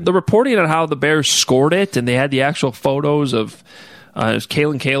 well written. The reporting on how the Bears scored it, and they had the actual photos of it was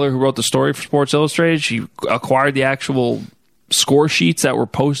Kaylin Kaler who wrote the story for Sports Illustrated. She acquired the actual score sheets that were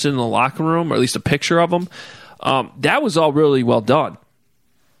posted in the locker room, or at least a picture of them. That was all really well done.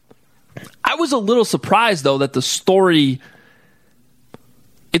 I was a little surprised, though, that the story...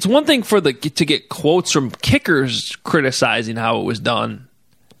 It's one thing to get quotes from kickers criticizing how it was done.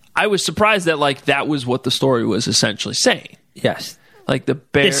 I was surprised that that was what the story was essentially saying. Yes. Like the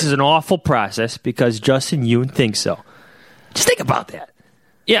Bears... This is an awful process because Justin Yoon thinks so. Just think about that.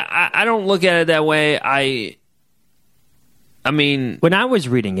 Yeah, I don't look at it that way. I mean... When I was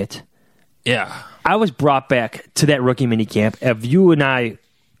reading it, yeah, I was brought back to that rookie minicamp of you and I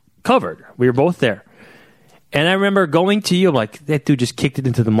covered. We were both there. And I remember going to you, I'm like, that dude just kicked it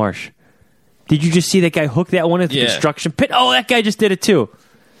into the marsh. Did you just see that guy hook that one into the construction pit? Oh, that guy just did it too.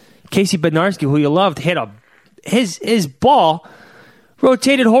 Casey Bednarski, who you loved, hit his ball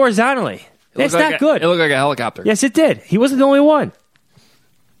rotated horizontally. That's not good. It looked like a helicopter. Yes, it did. He wasn't the only one.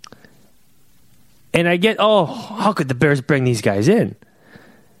 And I get, how could the Bears bring these guys in?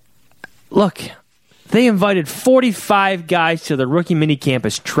 Look, they invited 45 guys to the rookie minicamp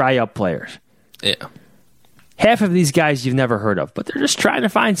as tryout players. Yeah. Half of these guys you've never heard of, but they're just trying to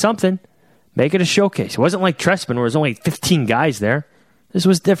find something. Make it a showcase. It wasn't like Trestman where there's only 15 guys there. This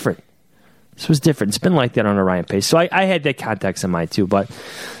was different. It's been like that on Orion Pace. So I had that context in mind too.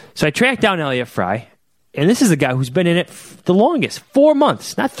 So I tracked down Elliot Fry, and this is the guy who's been in it the longest. 4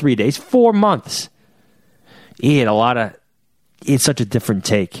 months. Not 3 days, 4 months. he had such a different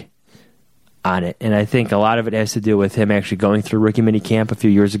take on it. And I think a lot of it has to do with him actually going through rookie mini camp a few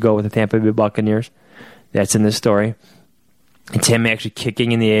years ago with the Tampa Bay Buccaneers. That's in this story. It's him actually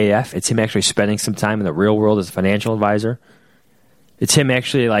kicking in the AAF. It's him actually spending some time in the real world as a financial advisor. It's him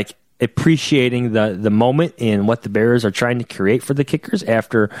actually like appreciating the moment and what the Bears are trying to create for the kickers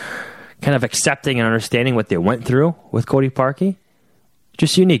after kind of accepting and understanding what they went through with Cody Parkey.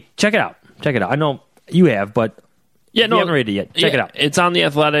 Just unique. Check it out. I know you have, but you haven't read it yet. Check it out. It's on The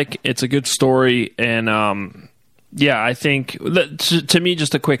Athletic. It's a good story. And, I think, to me,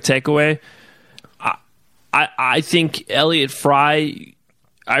 just a quick takeaway, I think Elliott Fry,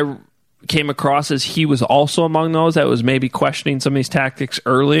 I came across as he was also among those that was maybe questioning some of these tactics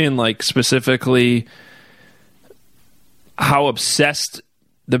early, and like specifically how obsessed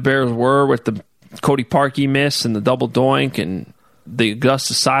the Bears were with the Cody Parkey miss and the double doink and the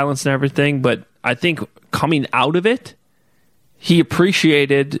Augustus silence and everything. But I think coming out of it, he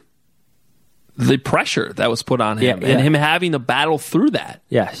appreciated the pressure that was put on him and him having to battle through that.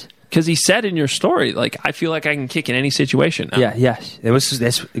 Yes. Because he said in your story, like, I feel like I can kick in any situation now. Yeah, yes.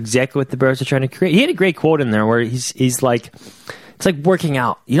 That's exactly what the Bears are trying to create. He had a great quote in there where he's like, it's like working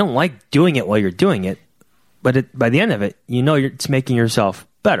out. You don't like doing it while you're doing it, but by the end of it, it's making yourself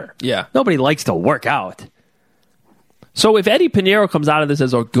better. Yeah. Nobody likes to work out. So if Eddie Pinheiro comes out of this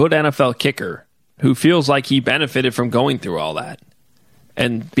as a good NFL kicker who feels like he benefited from going through all that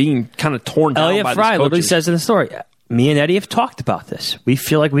and being kind of torn down Elliott by Fry these coaches. literally says in the story, me and Eddie have talked about this. We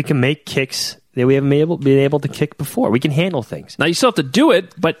feel like we can make kicks that we haven't been able to kick before. We can handle things. Now, you still have to do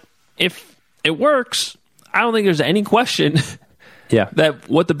it, but if it works, I don't think there's any question that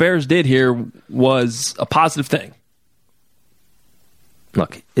what the Bears did here was a positive thing.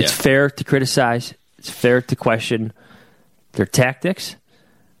 Look, it's fair to criticize. It's fair to question their tactics,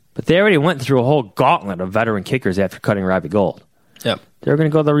 but they already went through a whole gauntlet of veteran kickers after cutting Robbie Gould. Yep. They're going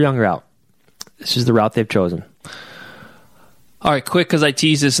to go the young route. This is the route they've chosen. All right, quick, because I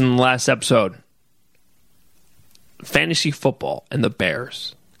teased this in the last episode. Fantasy football and the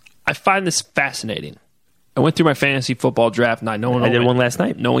Bears. I find this fascinating. I went through my fantasy football draft, and I did one last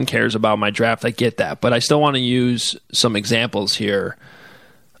night. No one cares about my draft. I get that. But I still want to use some examples here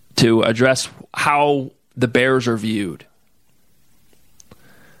to address how the Bears are viewed.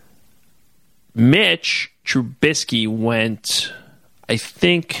 Mitch Trubisky went, I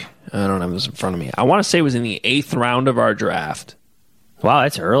think, I don't have this in front of me. I want to say it was in the 8th round of our draft. Wow,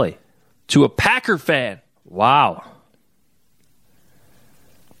 that's early. To a Packer fan. Wow.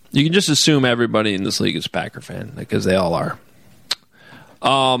 You can just assume everybody in this league is a Packer fan, because they all are.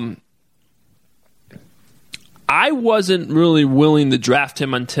 I wasn't really willing to draft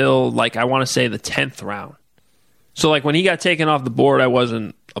him until, I want to say the 10th round. So, when he got taken off the board, I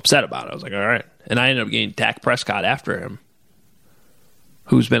wasn't upset about it. I was like, all right. And I ended up getting Dak Prescott after him,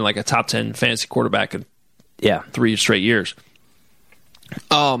 who's been a top 10 fantasy quarterback in 3 straight years.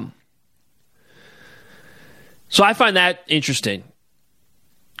 So I find that interesting,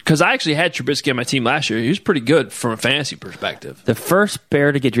 because I actually had Trubisky on my team last year. He was pretty good from a fantasy perspective. The first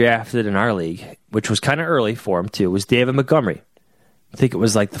Bear to get drafted in our league, which was kind of early for him too, was David Montgomery. I think it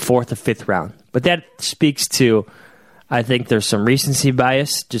was the 4th or 5th round. But that speaks to, I think there's some recency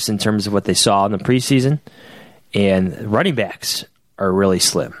bias just in terms of what they saw in the preseason. And running backs are really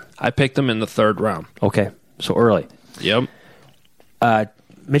slim. I picked them in the 3rd round. Okay, so early. Yep.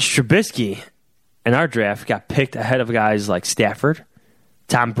 Mitch Trubisky in our draft got picked ahead of guys like Stafford,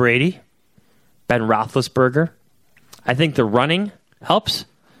 Tom Brady, Ben Roethlisberger. I think the running helps.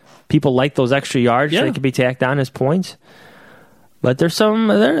 People like those extra yards that can be tacked on as points. But there's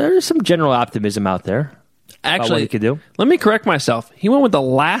some general optimism out there. Actually, about what he could do. Let me correct myself. He went with the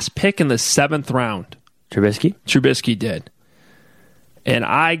last pick in the 7th round. Trubisky? Trubisky did. And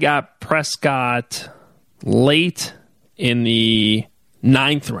I got Prescott late in the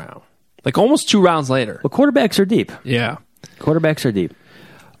 9th round. Almost 2 rounds later. Well, quarterbacks are deep. Yeah. Quarterbacks are deep.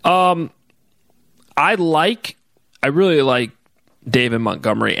 I really like David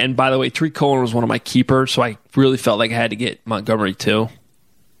Montgomery. And by the way, Tariq Cohen was one of my keepers, so I really felt like I had to get Montgomery too.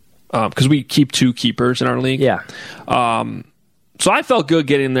 Because we keep 2 keepers in our league. Yeah. So I felt good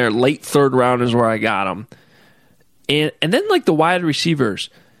getting there. Late 3rd round is where I got him. And then the wide receivers,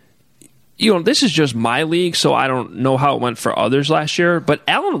 this is just my league, so I don't know how it went for others last year. But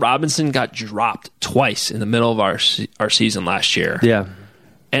Allen Robinson got dropped twice in the middle of our season last year. Yeah.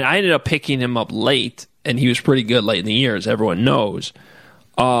 And I ended up picking him up late, and he was pretty good late in the year, as everyone knows.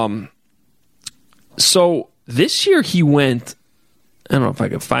 So this year he went, I don't know if I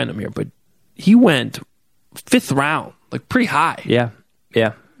can find him here, but he went 5th round, pretty high. Yeah.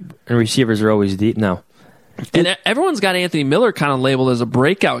 Yeah. And receivers are always deep now. And everyone's got Anthony Miller kind of labeled as a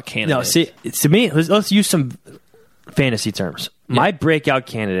breakout candidate. No, see, to me, let's use some fantasy terms. Yeah. My breakout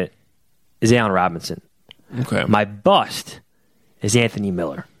candidate is Allen Robinson. Okay. My bust is Anthony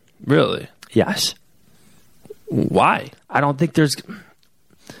Miller. Really? Yes. Why? I don't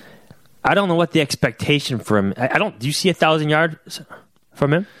know what the expectation for him. Do you see 1,000 yards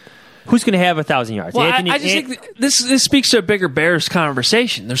from him? Who's going to have 1,000 yards? Well, I just think this speaks to a bigger Bears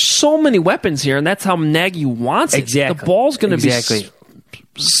conversation. There's so many weapons here, and that's how Nagy wants it. Exactly. The ball's going to be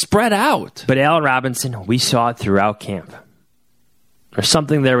spread out. But Allen Robinson, we saw it throughout camp. There's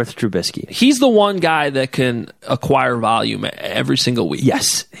something there with Trubisky. He's the one guy that can acquire volume every single week.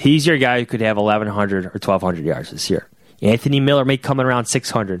 Yes. He's your guy who could have 1,100 or 1,200 yards this year. Anthony Miller may come in around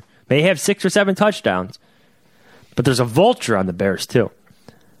 600. May have 6 or 7 touchdowns. But there's a vulture on the Bears, too.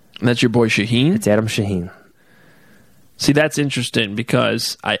 And that's your boy Shaheen? It's Adam Shaheen. See, that's interesting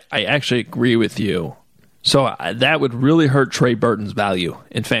because I actually agree with you. So that would really hurt Trey Burton's value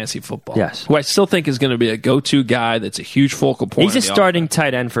in fantasy football. Yes. Who I still think is going to be a go-to guy that's a huge focal point. He's a starting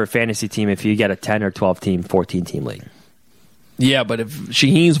tight end for a fantasy team if you get a 10 or 12-team, 14-team league. Yeah, but if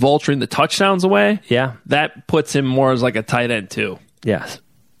Shaheen's vulturing the touchdowns away, yeah, that puts him more as like a tight end too. Yes.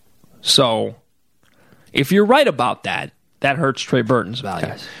 So if you're right about that, that hurts Trey Burton's value.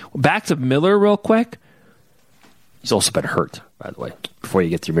 Yes. Back to Miller real quick. He's also been hurt, by the way, before you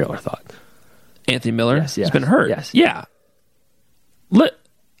get to your Miller thought. Anthony Miller yes. has been hurt. Yes. Yeah.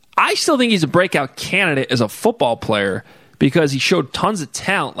 I still think he's a breakout candidate as a football player because he showed tons of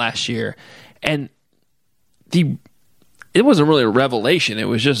talent last year. And it wasn't really a revelation. It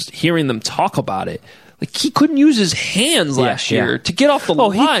was just hearing them talk about it. Like, he couldn't use his hands last year to get off the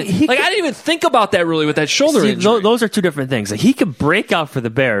line. I didn't even think about that really with that shoulder injury. Those are two different things. Like, he could break out for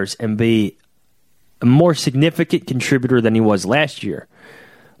the Bears and be a more significant contributor than he was last year.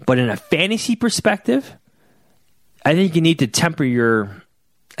 But in a fantasy perspective, I think you need to temper your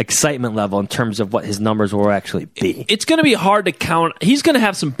excitement level in terms of what his numbers will actually be. It's going to be hard to count. He's going to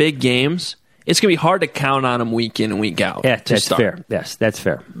have some big games. It's going to be hard to count on him week in and week out. Yeah, that's fair. Yes, that's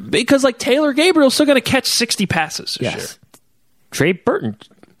fair. Because like Taylor Gabriel's still going to catch 60 passes this year. Trey Burton.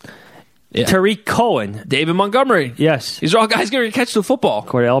 Yeah. Tariq Cohen. David Montgomery. Yes. These are all guys going to catch the football.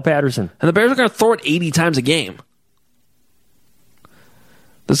 Cordell Patterson. And the Bears are going to throw it 80 times a game.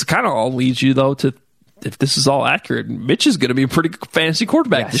 This kind of all leads you, though, to, if this is all accurate, Mitch is going to be a pretty fantasy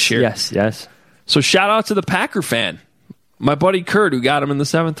quarterback this year. Yes. So shout out to the Packer fan. My buddy Kurt, who got him in the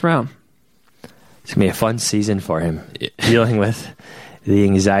 7th round. It's going to be a fun season for him, dealing with the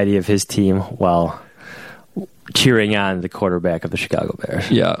anxiety of his team while cheering on the quarterback of the Chicago Bears.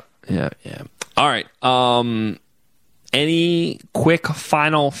 Yeah. All right. Any quick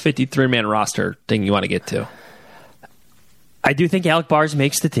final 53-man roster thing you want to get to? I do think Alec Bars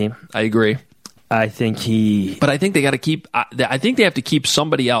makes the team. I agree. I think But I think they got to keep. I think they have to keep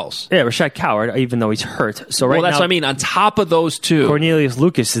somebody else. Yeah, Rashad Coward, even though he's hurt. So right that's now, what I mean. On top of those two, Cornelius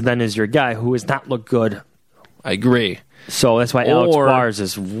Lucas then is your guy who has not looked good. I agree. So that's why Alex Bars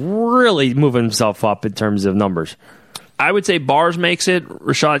is really moving himself up in terms of numbers. I would say Bars makes it.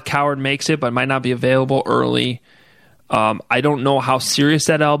 Rashad Coward makes it, but might not be available early. I don't know how serious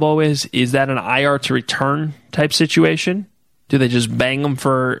that elbow is. Is that an IR to return type situation? Do they just bang him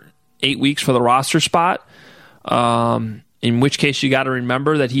for 8 weeks for the roster spot? In which case, you got to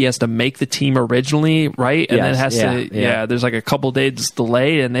remember that he has to make the team originally, right? And then has to, there's like a couple days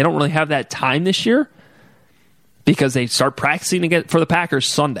delay, and they don't really have that time this year because they start practicing again for the Packers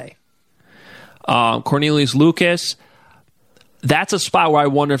Sunday. Cornelius Lucas, that's a spot where I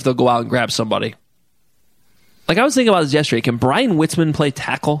wonder if they'll go out and grab somebody. Like, I was thinking about this yesterday. Can Brian Witzman play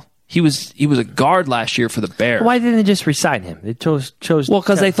tackle? He was a guard last year for the Bears. Why didn't they just resign him? They chose. Well,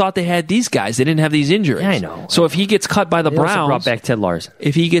 because they thought they had these guys. They didn't have these injuries. Yeah, I know. So if he gets cut by the Browns, also brought back Ted Larson.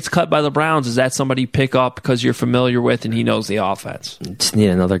 If he gets cut by the Browns, is that somebody you pick up because you're familiar with and he knows the offense? Just need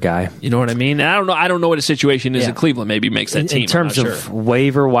another guy. You know what I mean? And I don't know what the situation is in Cleveland. Maybe he makes that team. In terms of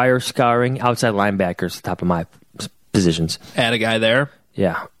waiver wire scouring, outside linebackers, top of my positions. Add a guy there.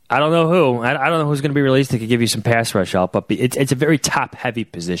 Yeah. I don't know who. I don't know who's going to be released that could give you some pass rush help, but it's a very top-heavy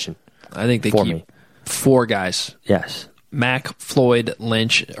position. I think they keep 4 guys. Yes. Mack, Floyd,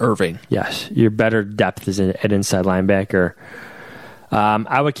 Lynch, Irving. Yes. Your better depth is at inside linebacker.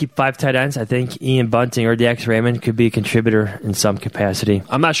 I would keep 5 tight ends. I think Ian Bunting or Dax Raymond could be a contributor in some capacity.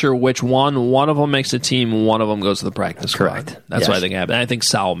 I'm not sure which one. One of them makes the team. One of them goes to the practice squad. Correct. That's what I think happened. I think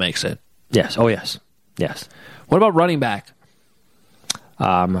Sowell makes it. Yes. Oh, yes. Yes. What about running back?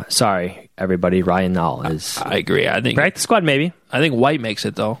 Sorry, everybody. Ryan Nall is. I agree. I think practice squad maybe. I think White makes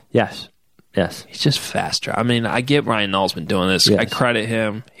it though. Yes. He's just faster. I mean, I get Ryan Nall's been doing this. Yes. I credit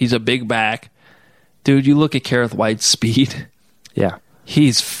him. He's a big back. Dude, you look at Kareth White's speed. Yeah.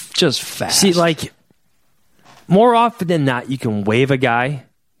 He's just fast. See, like, more often than not, you can waive a guy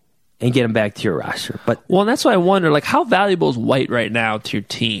and get him back to your roster. But well, and that's why I wonder, like, how valuable is White right now to your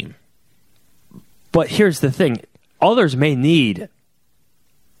team? But here's the thing. Others may need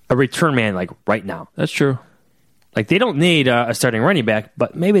a return man, like, right now. That's true. Like, they don't need a starting running back,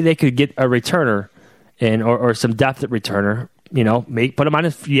 but maybe they could get a returner or some depth at returner. You know, put him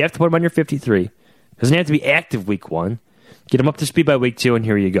on you have to put him on your 53. Doesn't have to be active week 1. Get him up to speed by week 2, and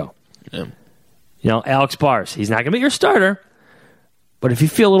here you go. Yeah. You know, Alex Bars, he's not going to be your starter, but if you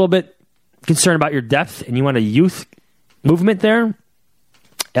feel a little bit concerned about your depth and you want a youth movement there,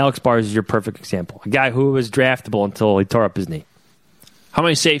 Alex Bars is your perfect example. A guy who was draftable until he tore up his knee. How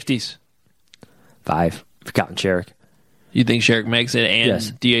many safeties? 5, if you're counting Sherrick. You think Sherrick makes it and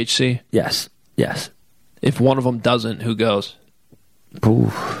Yes. DHC? Yes. If one of them doesn't, who goes?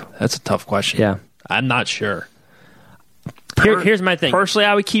 Oof. That's a tough question. Yeah. I'm not sure. Here's my thing. Personally,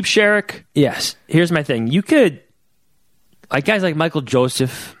 I would keep Sherrick. Yes. Here's my thing. You could, like guys like Michael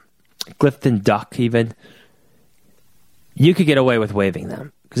Joseph, Clifton Duck even, you could get away with waiving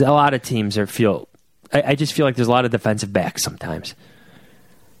them. Because a lot of teams I just feel like there's a lot of defensive backs sometimes.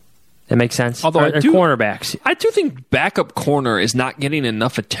 That makes sense? Although or cornerbacks. I do think backup corner is not getting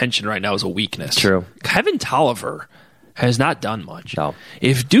enough attention right now as a weakness. True. Kevin Tolliver has not done much. No.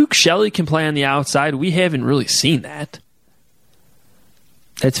 If Duke Shelley can play on the outside, we haven't really seen that.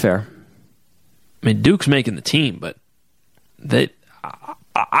 It's fair. I mean, Duke's making the team, but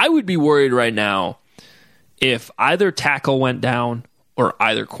I would be worried right now if either tackle went down or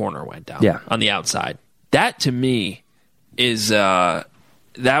either corner went down on the outside. That, to me, is that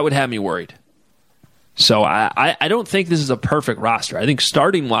would have me worried. So I don't think this is a perfect roster. I think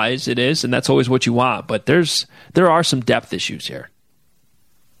starting-wise it is, and that's always what you want. But there are some depth issues here.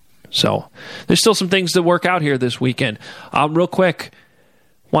 So there's still some things to work out here this weekend. Real quick,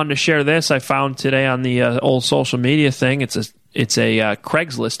 wanted to share this. I found today on the old social media thing. It's a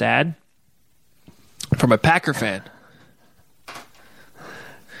Craigslist ad from a Packer fan.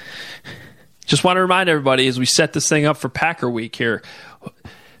 Just want to remind everybody as we set this thing up for Packer Week here,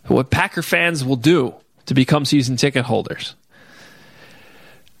 what Packer fans will do to become season ticket holders.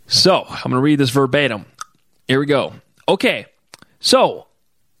 So, I'm going to read this verbatim. Here we go. Okay, so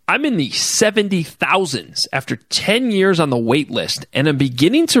I'm in the 70,000s after 10 years on the wait list, and I'm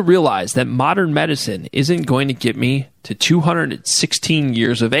beginning to realize that modern medicine isn't going to get me to 216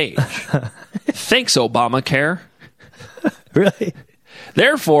 years of age. Thanks, Obamacare. Really?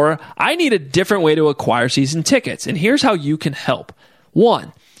 Therefore, I need a different way to acquire season tickets, and here's how you can help.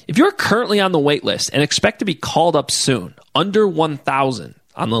 1, if you're currently on the wait list and expect to be called up soon, under 1,000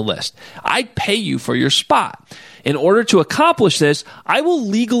 on the list, I'd pay you for your spot. In order to accomplish this, I will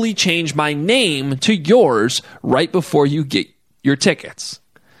legally change my name to yours right before you get your tickets.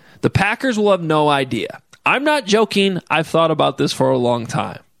 The Packers will have no idea. I'm not joking. I've thought about this for a long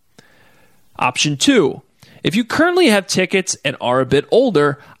time. Option 2, if you currently have tickets and are a bit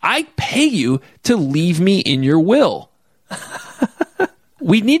older, I'd pay you to leave me in your will.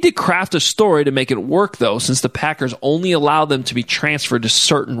 We need to craft a story to make it work, though, since the Packers only allow them to be transferred to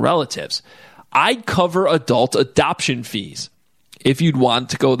certain relatives. I'd cover adult adoption fees if you'd want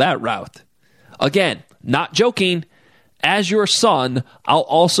to go that route. Again, not joking. As your son, I'll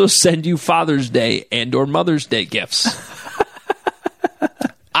also send you Father's Day and or Mother's Day gifts.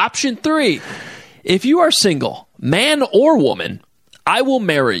 Option 3, if you are single, man or woman, I will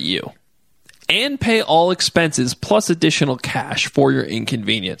marry you and pay all expenses plus additional cash for your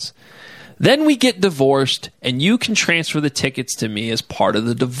inconvenience. Then we get divorced, and you can transfer the tickets to me as part of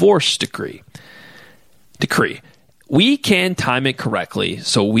the divorce decree. We can time it correctly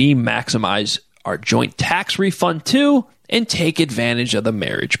so we maximize our joint tax refund too and take advantage of the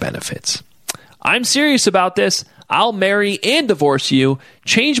marriage benefits. I'm serious about this. I'll marry and divorce you,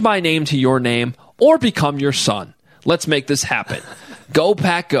 change my name to your name, or become your son. Let's make this happen. Go,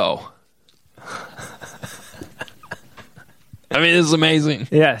 Pack, go. I mean, this is amazing.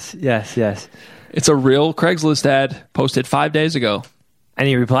 Yes. It's a real Craigslist ad posted 5 days ago.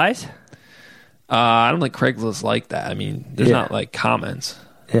 Any replies? I don't think Craigslist like that. I mean, there's not like comments.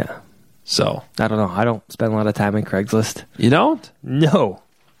 Yeah. So I don't know. I don't spend a lot of time on Craigslist. You don't? No.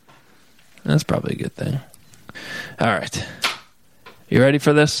 That's probably a good thing. All right. You ready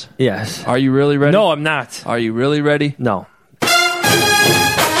for this? Yes. Are you really ready? No, I'm not. Are you really ready? No.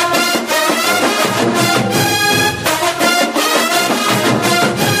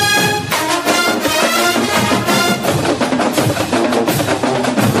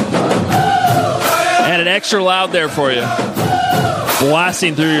 And an extra loud there for you.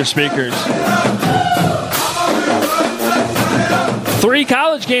 Blasting through your speakers. Three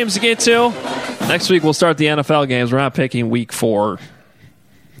college games to get to. Next week we'll start the NFL games. We're not picking week 4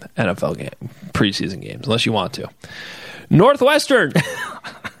 NFL game preseason games unless you want to. Northwestern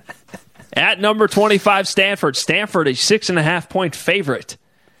at number 25 Stanford. Stanford a 6.5-point favorite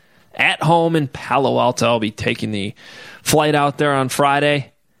at home in Palo Alto. I'll be taking the flight out there on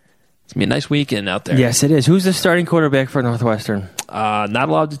Friday. It's going to be a nice weekend out there. Yes, it is. Who's the starting quarterback for Northwestern? Not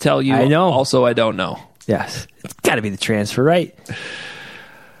allowed to tell you. I know. Also, I don't know. Yes. It's got to be the transfer, right?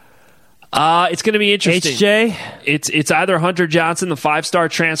 It's going to be interesting. HJ? It's either Hunter Johnson, the 5-star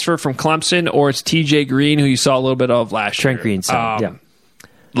transfer from Clemson, or it's TJ Green, who you saw a little bit of last year. Trent Green's son, yeah.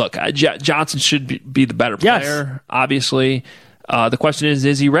 Look, Johnson should be the better player, obviously. The question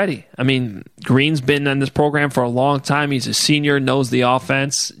is he ready? I mean, Green's been in this program for a long time. He's a senior, knows the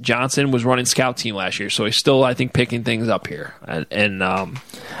offense. Johnson was running scout team last year, so he's still, I think, picking things up here. And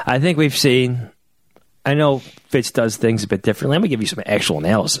I think we've seen... I know Fitz does things a bit differently. Let me give you some actual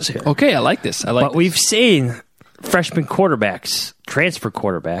analysis here. Okay, I like this. But we've seen freshman quarterbacks, transfer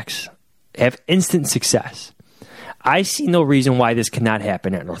quarterbacks, have instant success. I see no reason why this cannot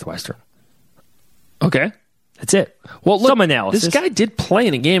happen at Northwestern. Okay. That's it. Well, look, some analysis. This guy did play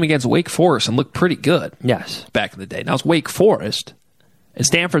in a game against Wake Forest and looked pretty good. Yes. Back in the day. Now it's Wake Forest, and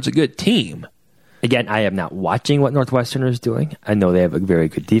Stanford's a good team. Again, I am not watching what Northwestern is doing. I know they have a very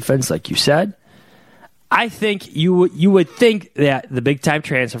good defense, like you said. I think you would think that the big-time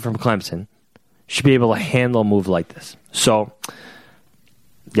transfer from Clemson should be able to handle a move like this. So,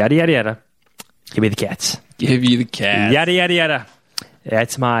 yada, yada, yada. Give me the Cats. Give you the Cats. Yada, yada, yada.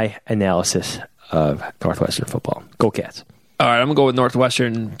 That's my analysis of Northwestern football. Go Cats. All right, I'm going to go with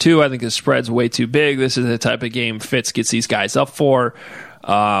Northwestern, too. I think the spread's way too big. This is the type of game Fitz gets these guys up for.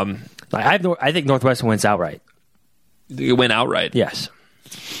 I think Northwestern wins outright. They win outright? Yes.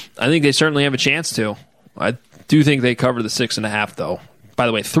 I think they certainly have a chance to. I do think they cover the 6.5, though. By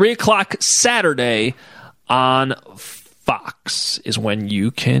the way, 3 o'clock Saturday on Fox is when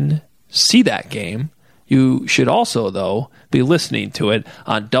you can see that game. You should also, though, be listening to it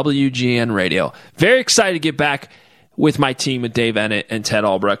on WGN Radio. Very excited to get back with my team, with Dave Ennett and Ted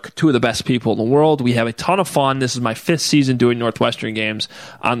Albrecht, 2 of the best people in the world. We have a ton of fun. This is my 5th season doing Northwestern games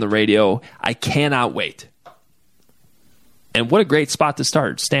on the radio. I cannot wait. And what a great spot to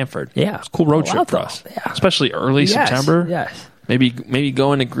start, Stanford. Yeah. It's a cool road trip for us. Yeah. Especially early September. Yes. Maybe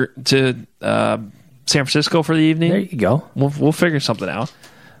going to San Francisco for the evening. There you go. We'll figure something out.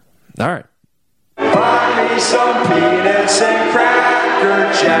 All right. Buy me some peanuts and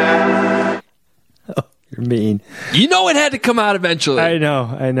Cracker Jack. Oh, you're mean. You know it had to come out eventually. I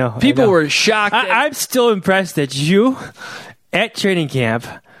know. People were shocked. I'm still impressed that you, at training camp,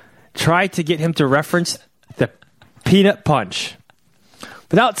 tried to get him to reference the Peanut Punch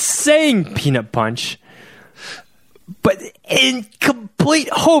without saying Peanut Punch, but in complete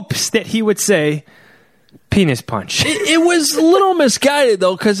hopes that he would say Penis Punch. It was a little misguided,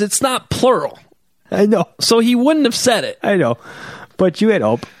 though, because it's not plural. I know. So he wouldn't have said it. I know. But you had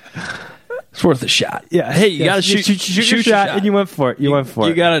hope. It's worth a shot. Yeah. Hey, you got to shoot your shot, and you went for it. You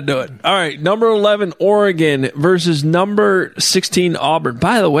got to do it. All right. Number 11, Oregon versus number 16, Auburn.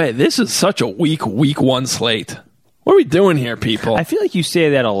 By the way, this is such a weak 1 slate. What are we doing here, people? I feel like you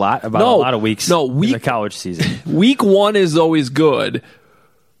say that a lot about a lot of weeks in the college season. Week 1 is always good.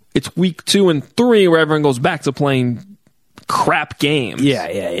 It's week 2 and 3 where everyone goes back to playing crap games.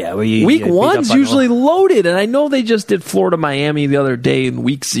 Yeah. Week 1's usually loaded, and I know they just did Florida-Miami the other day in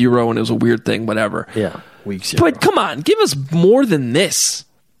week 0, and it was a weird thing, whatever. Yeah, week 0. But come on, give us more than this.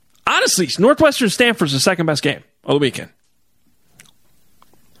 Honestly, Northwestern Stanford's the second best game of the weekend.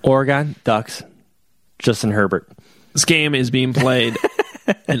 Oregon, Ducks, Justin Herbert. This game is being played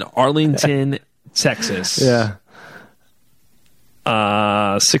in Arlington, Texas. Yeah.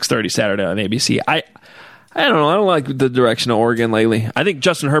 6:30 Saturday on ABC. I don't know. I don't like the direction of Oregon lately. I think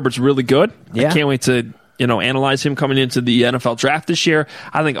Justin Herbert's really good. Yeah. I can't wait to analyze him coming into the NFL draft this year.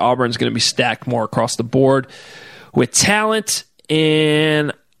 I think Auburn's going to be stacked more across the board with talent,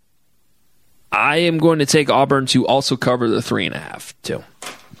 and I am going to take Auburn to also cover the 3.5 too.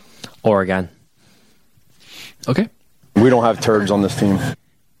 Oregon. Okay. We don't have turds on this team.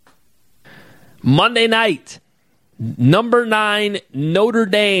 Monday night, number 9, Notre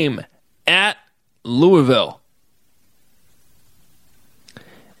Dame at Louisville.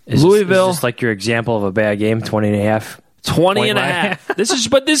 Is this like your example of a bad game, 20.5? 20.5.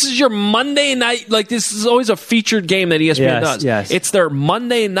 This is your Monday night. Like, this is always a featured game that ESPN does. Yes. It's their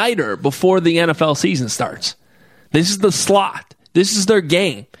Monday nighter before the NFL season starts. This is the slot. This is their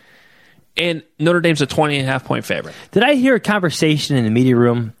game. And Notre Dame's a 20.5 point favorite. Did I hear a conversation in the media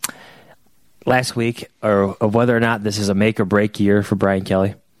room last week, or of whether or not this is a make or break year for Brian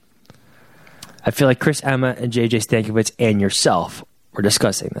Kelly. I feel like Chris Emma and JJ Stankiewicz and yourself were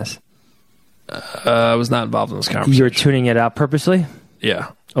discussing this. I was not involved in this conversation. You were tuning it out purposely?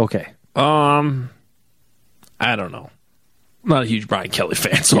 Yeah. Okay. I don't know. I'm not a huge Brian Kelly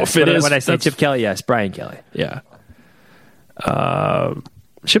fan, so if it is... When I say Chip Kelly, yes, Brian Kelly. Yeah.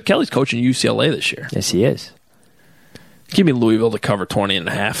 Chip Kelly's coaching UCLA this year. Yes, he is. Give me Louisville to cover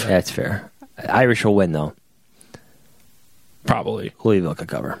 20.5. That's fair. Irish will win, though. Probably. Louisville could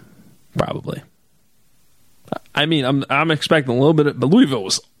cover. Probably. I mean, I'm expecting a little bit, but Louisville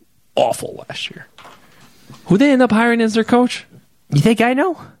was awful last year. Who they end up hiring as their coach? You think I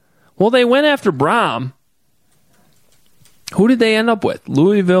know? Well, they went after Braum. Who did they end up with?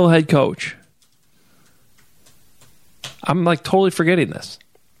 Louisville head coach. I'm like totally forgetting this.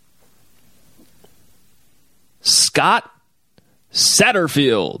 Scott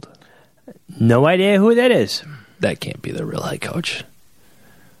Satterfield. No idea who that is. That can't be the real head coach.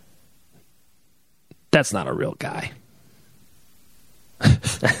 That's not a real guy.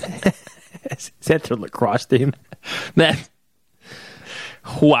 Is that their lacrosse team?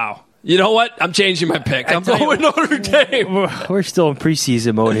 Wow. You know what? I'm changing my pick. I'm going with Notre Dame. We're still in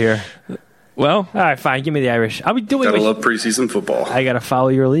preseason mode here. Well, all right, fine. Give me the Irish. I'll be doing. Gotta love preseason football. I gotta follow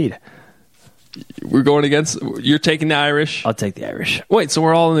your lead. We're going against. You're taking the Irish. I'll take the Irish. Wait, so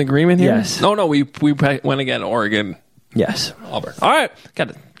we're all in agreement here? Yes. No. We went again. Oregon. Yes. Auburn. All right.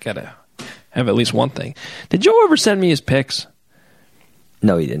 Gotta have at least one thing. Did Joe ever send me his picks?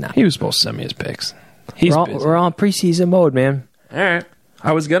 No, he did not. He was supposed to send me his picks. We're all in preseason mode, man. All right.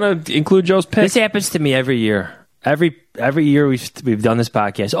 I was gonna include Joe's picks. This happens to me every year. Every year we've done this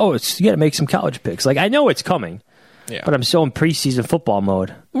podcast. Oh, you got to make some college picks. Like I know it's coming, but I'm still in preseason football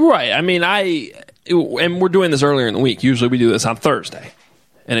mode. Right. I mean, and we're doing this earlier in the week. Usually we do this on Thursday,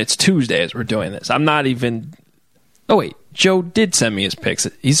 and it's Tuesday as we're doing this. I'm not even. Oh wait, Joe did send me his picks.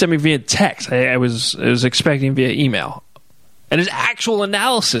 He sent me via text. I was expecting via email, and his actual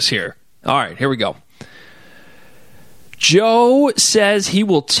analysis here. All right, here we go. Joe says he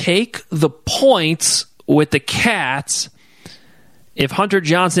will take the points with the Cats. If Hunter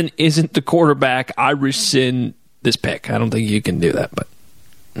Johnson isn't the quarterback, I rescind this pick. I don't think you can do that, but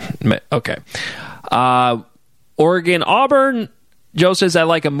okay. Oregon, Auburn. Joe says, I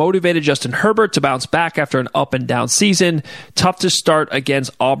like a motivated Justin Herbert to bounce back after an up and down season. Tough to start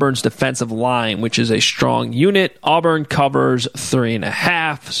against Auburn's defensive line, which is a strong unit. Auburn covers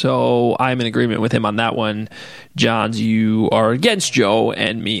 3.5, so I'm in agreement with him on that one. Jahns, you are against Joe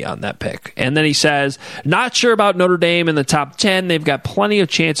and me on that pick. And then he says, not sure about Notre Dame in the top 10. They've got plenty of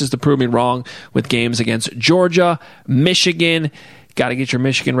chances to prove me wrong with games against Georgia, Michigan. Got to get your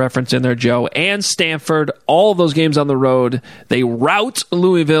Michigan reference in there, Joe. And Stanford, all of those games on the road. They rout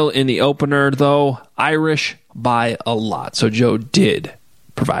Louisville in the opener, though. Irish by a lot. So Joe did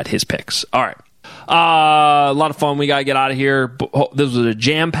provide his picks. All right. A lot of fun. We got to get out of here. This was a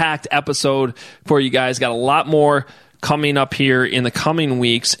jam-packed episode for you guys. Got a lot more coming up here in the coming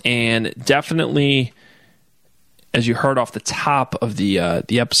weeks. And definitely, as you heard off the top of the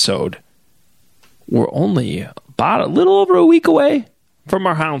episode, we're only about a little over a week away from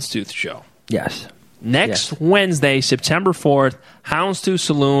our Houndstooth show. Yes. Next Wednesday, September 4th, Houndstooth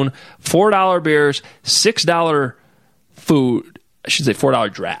Saloon, $4 beers, $6 food. I should say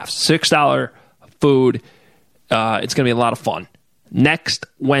 $4 drafts, $6 food. It's going to be a lot of fun. Next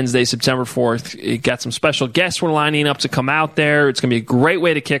Wednesday, September 4th, you got some special guests we're lining up to come out there. It's going to be a great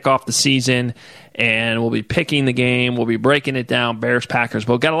way to kick off the season, and we'll be picking the game. We'll be breaking it down, Bears, Packers.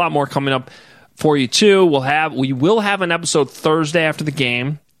 But we've got a lot more coming up for you too. We will have an episode Thursday after the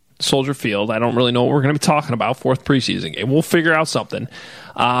game, Soldier Field. I don't really know what we're going to be talking about. Fourth preseason game. We'll figure out something.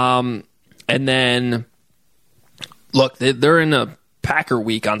 And then, look, they're in a Packer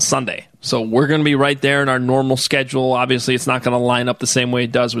week on Sunday, so we're going to be right there in our normal schedule. Obviously, it's not going to line up the same way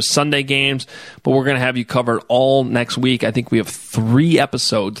it does with Sunday games, but we're going to have you covered all next week. I think we have 3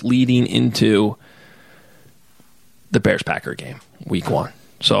 episodes leading into the Bears-Packer game, week 1.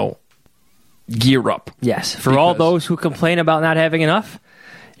 So gear up. Yes. For all those who complain about not having enough,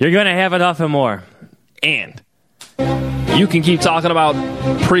 you're going to have enough and more. And you can keep talking about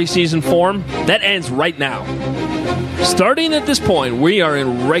preseason form. That ends right now. Starting at this point, we are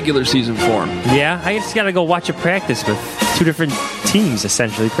in regular season form. Yeah, I just got to go watch a practice with 2 different teams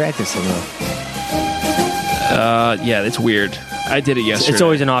essentially practicing. Yeah, it's weird. I did it yesterday. It's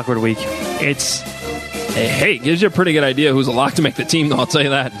always an awkward week. Hey, it gives you a pretty good idea who's a lock to make the team, though, I'll tell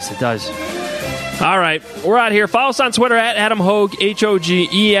you that. Yes, it does. All right, we're out here. Follow us on Twitter at Adam Hoge,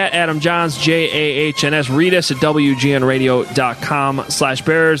 H-O-G-E, at Adam Jahns, J-A-H-N-S. Read us at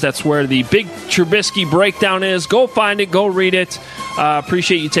WGNradio.com/Bears. That's where the big Trubisky breakdown is. Go find it. Go read it.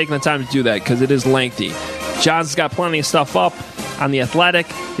 Appreciate you taking the time to do that because it is lengthy. Jahns has got plenty of stuff up on The Athletic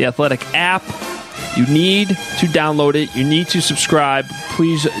app. You need to download it. You need to subscribe.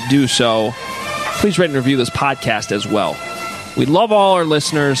 Please do so. Please rate and review this podcast as well. We love all our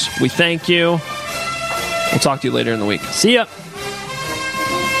listeners. We thank you. We'll talk to you later in the week. See ya.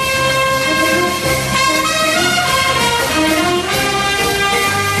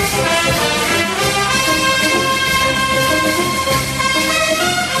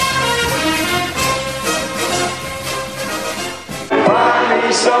 Buy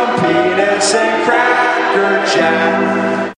me some peanuts and Cracker Jack.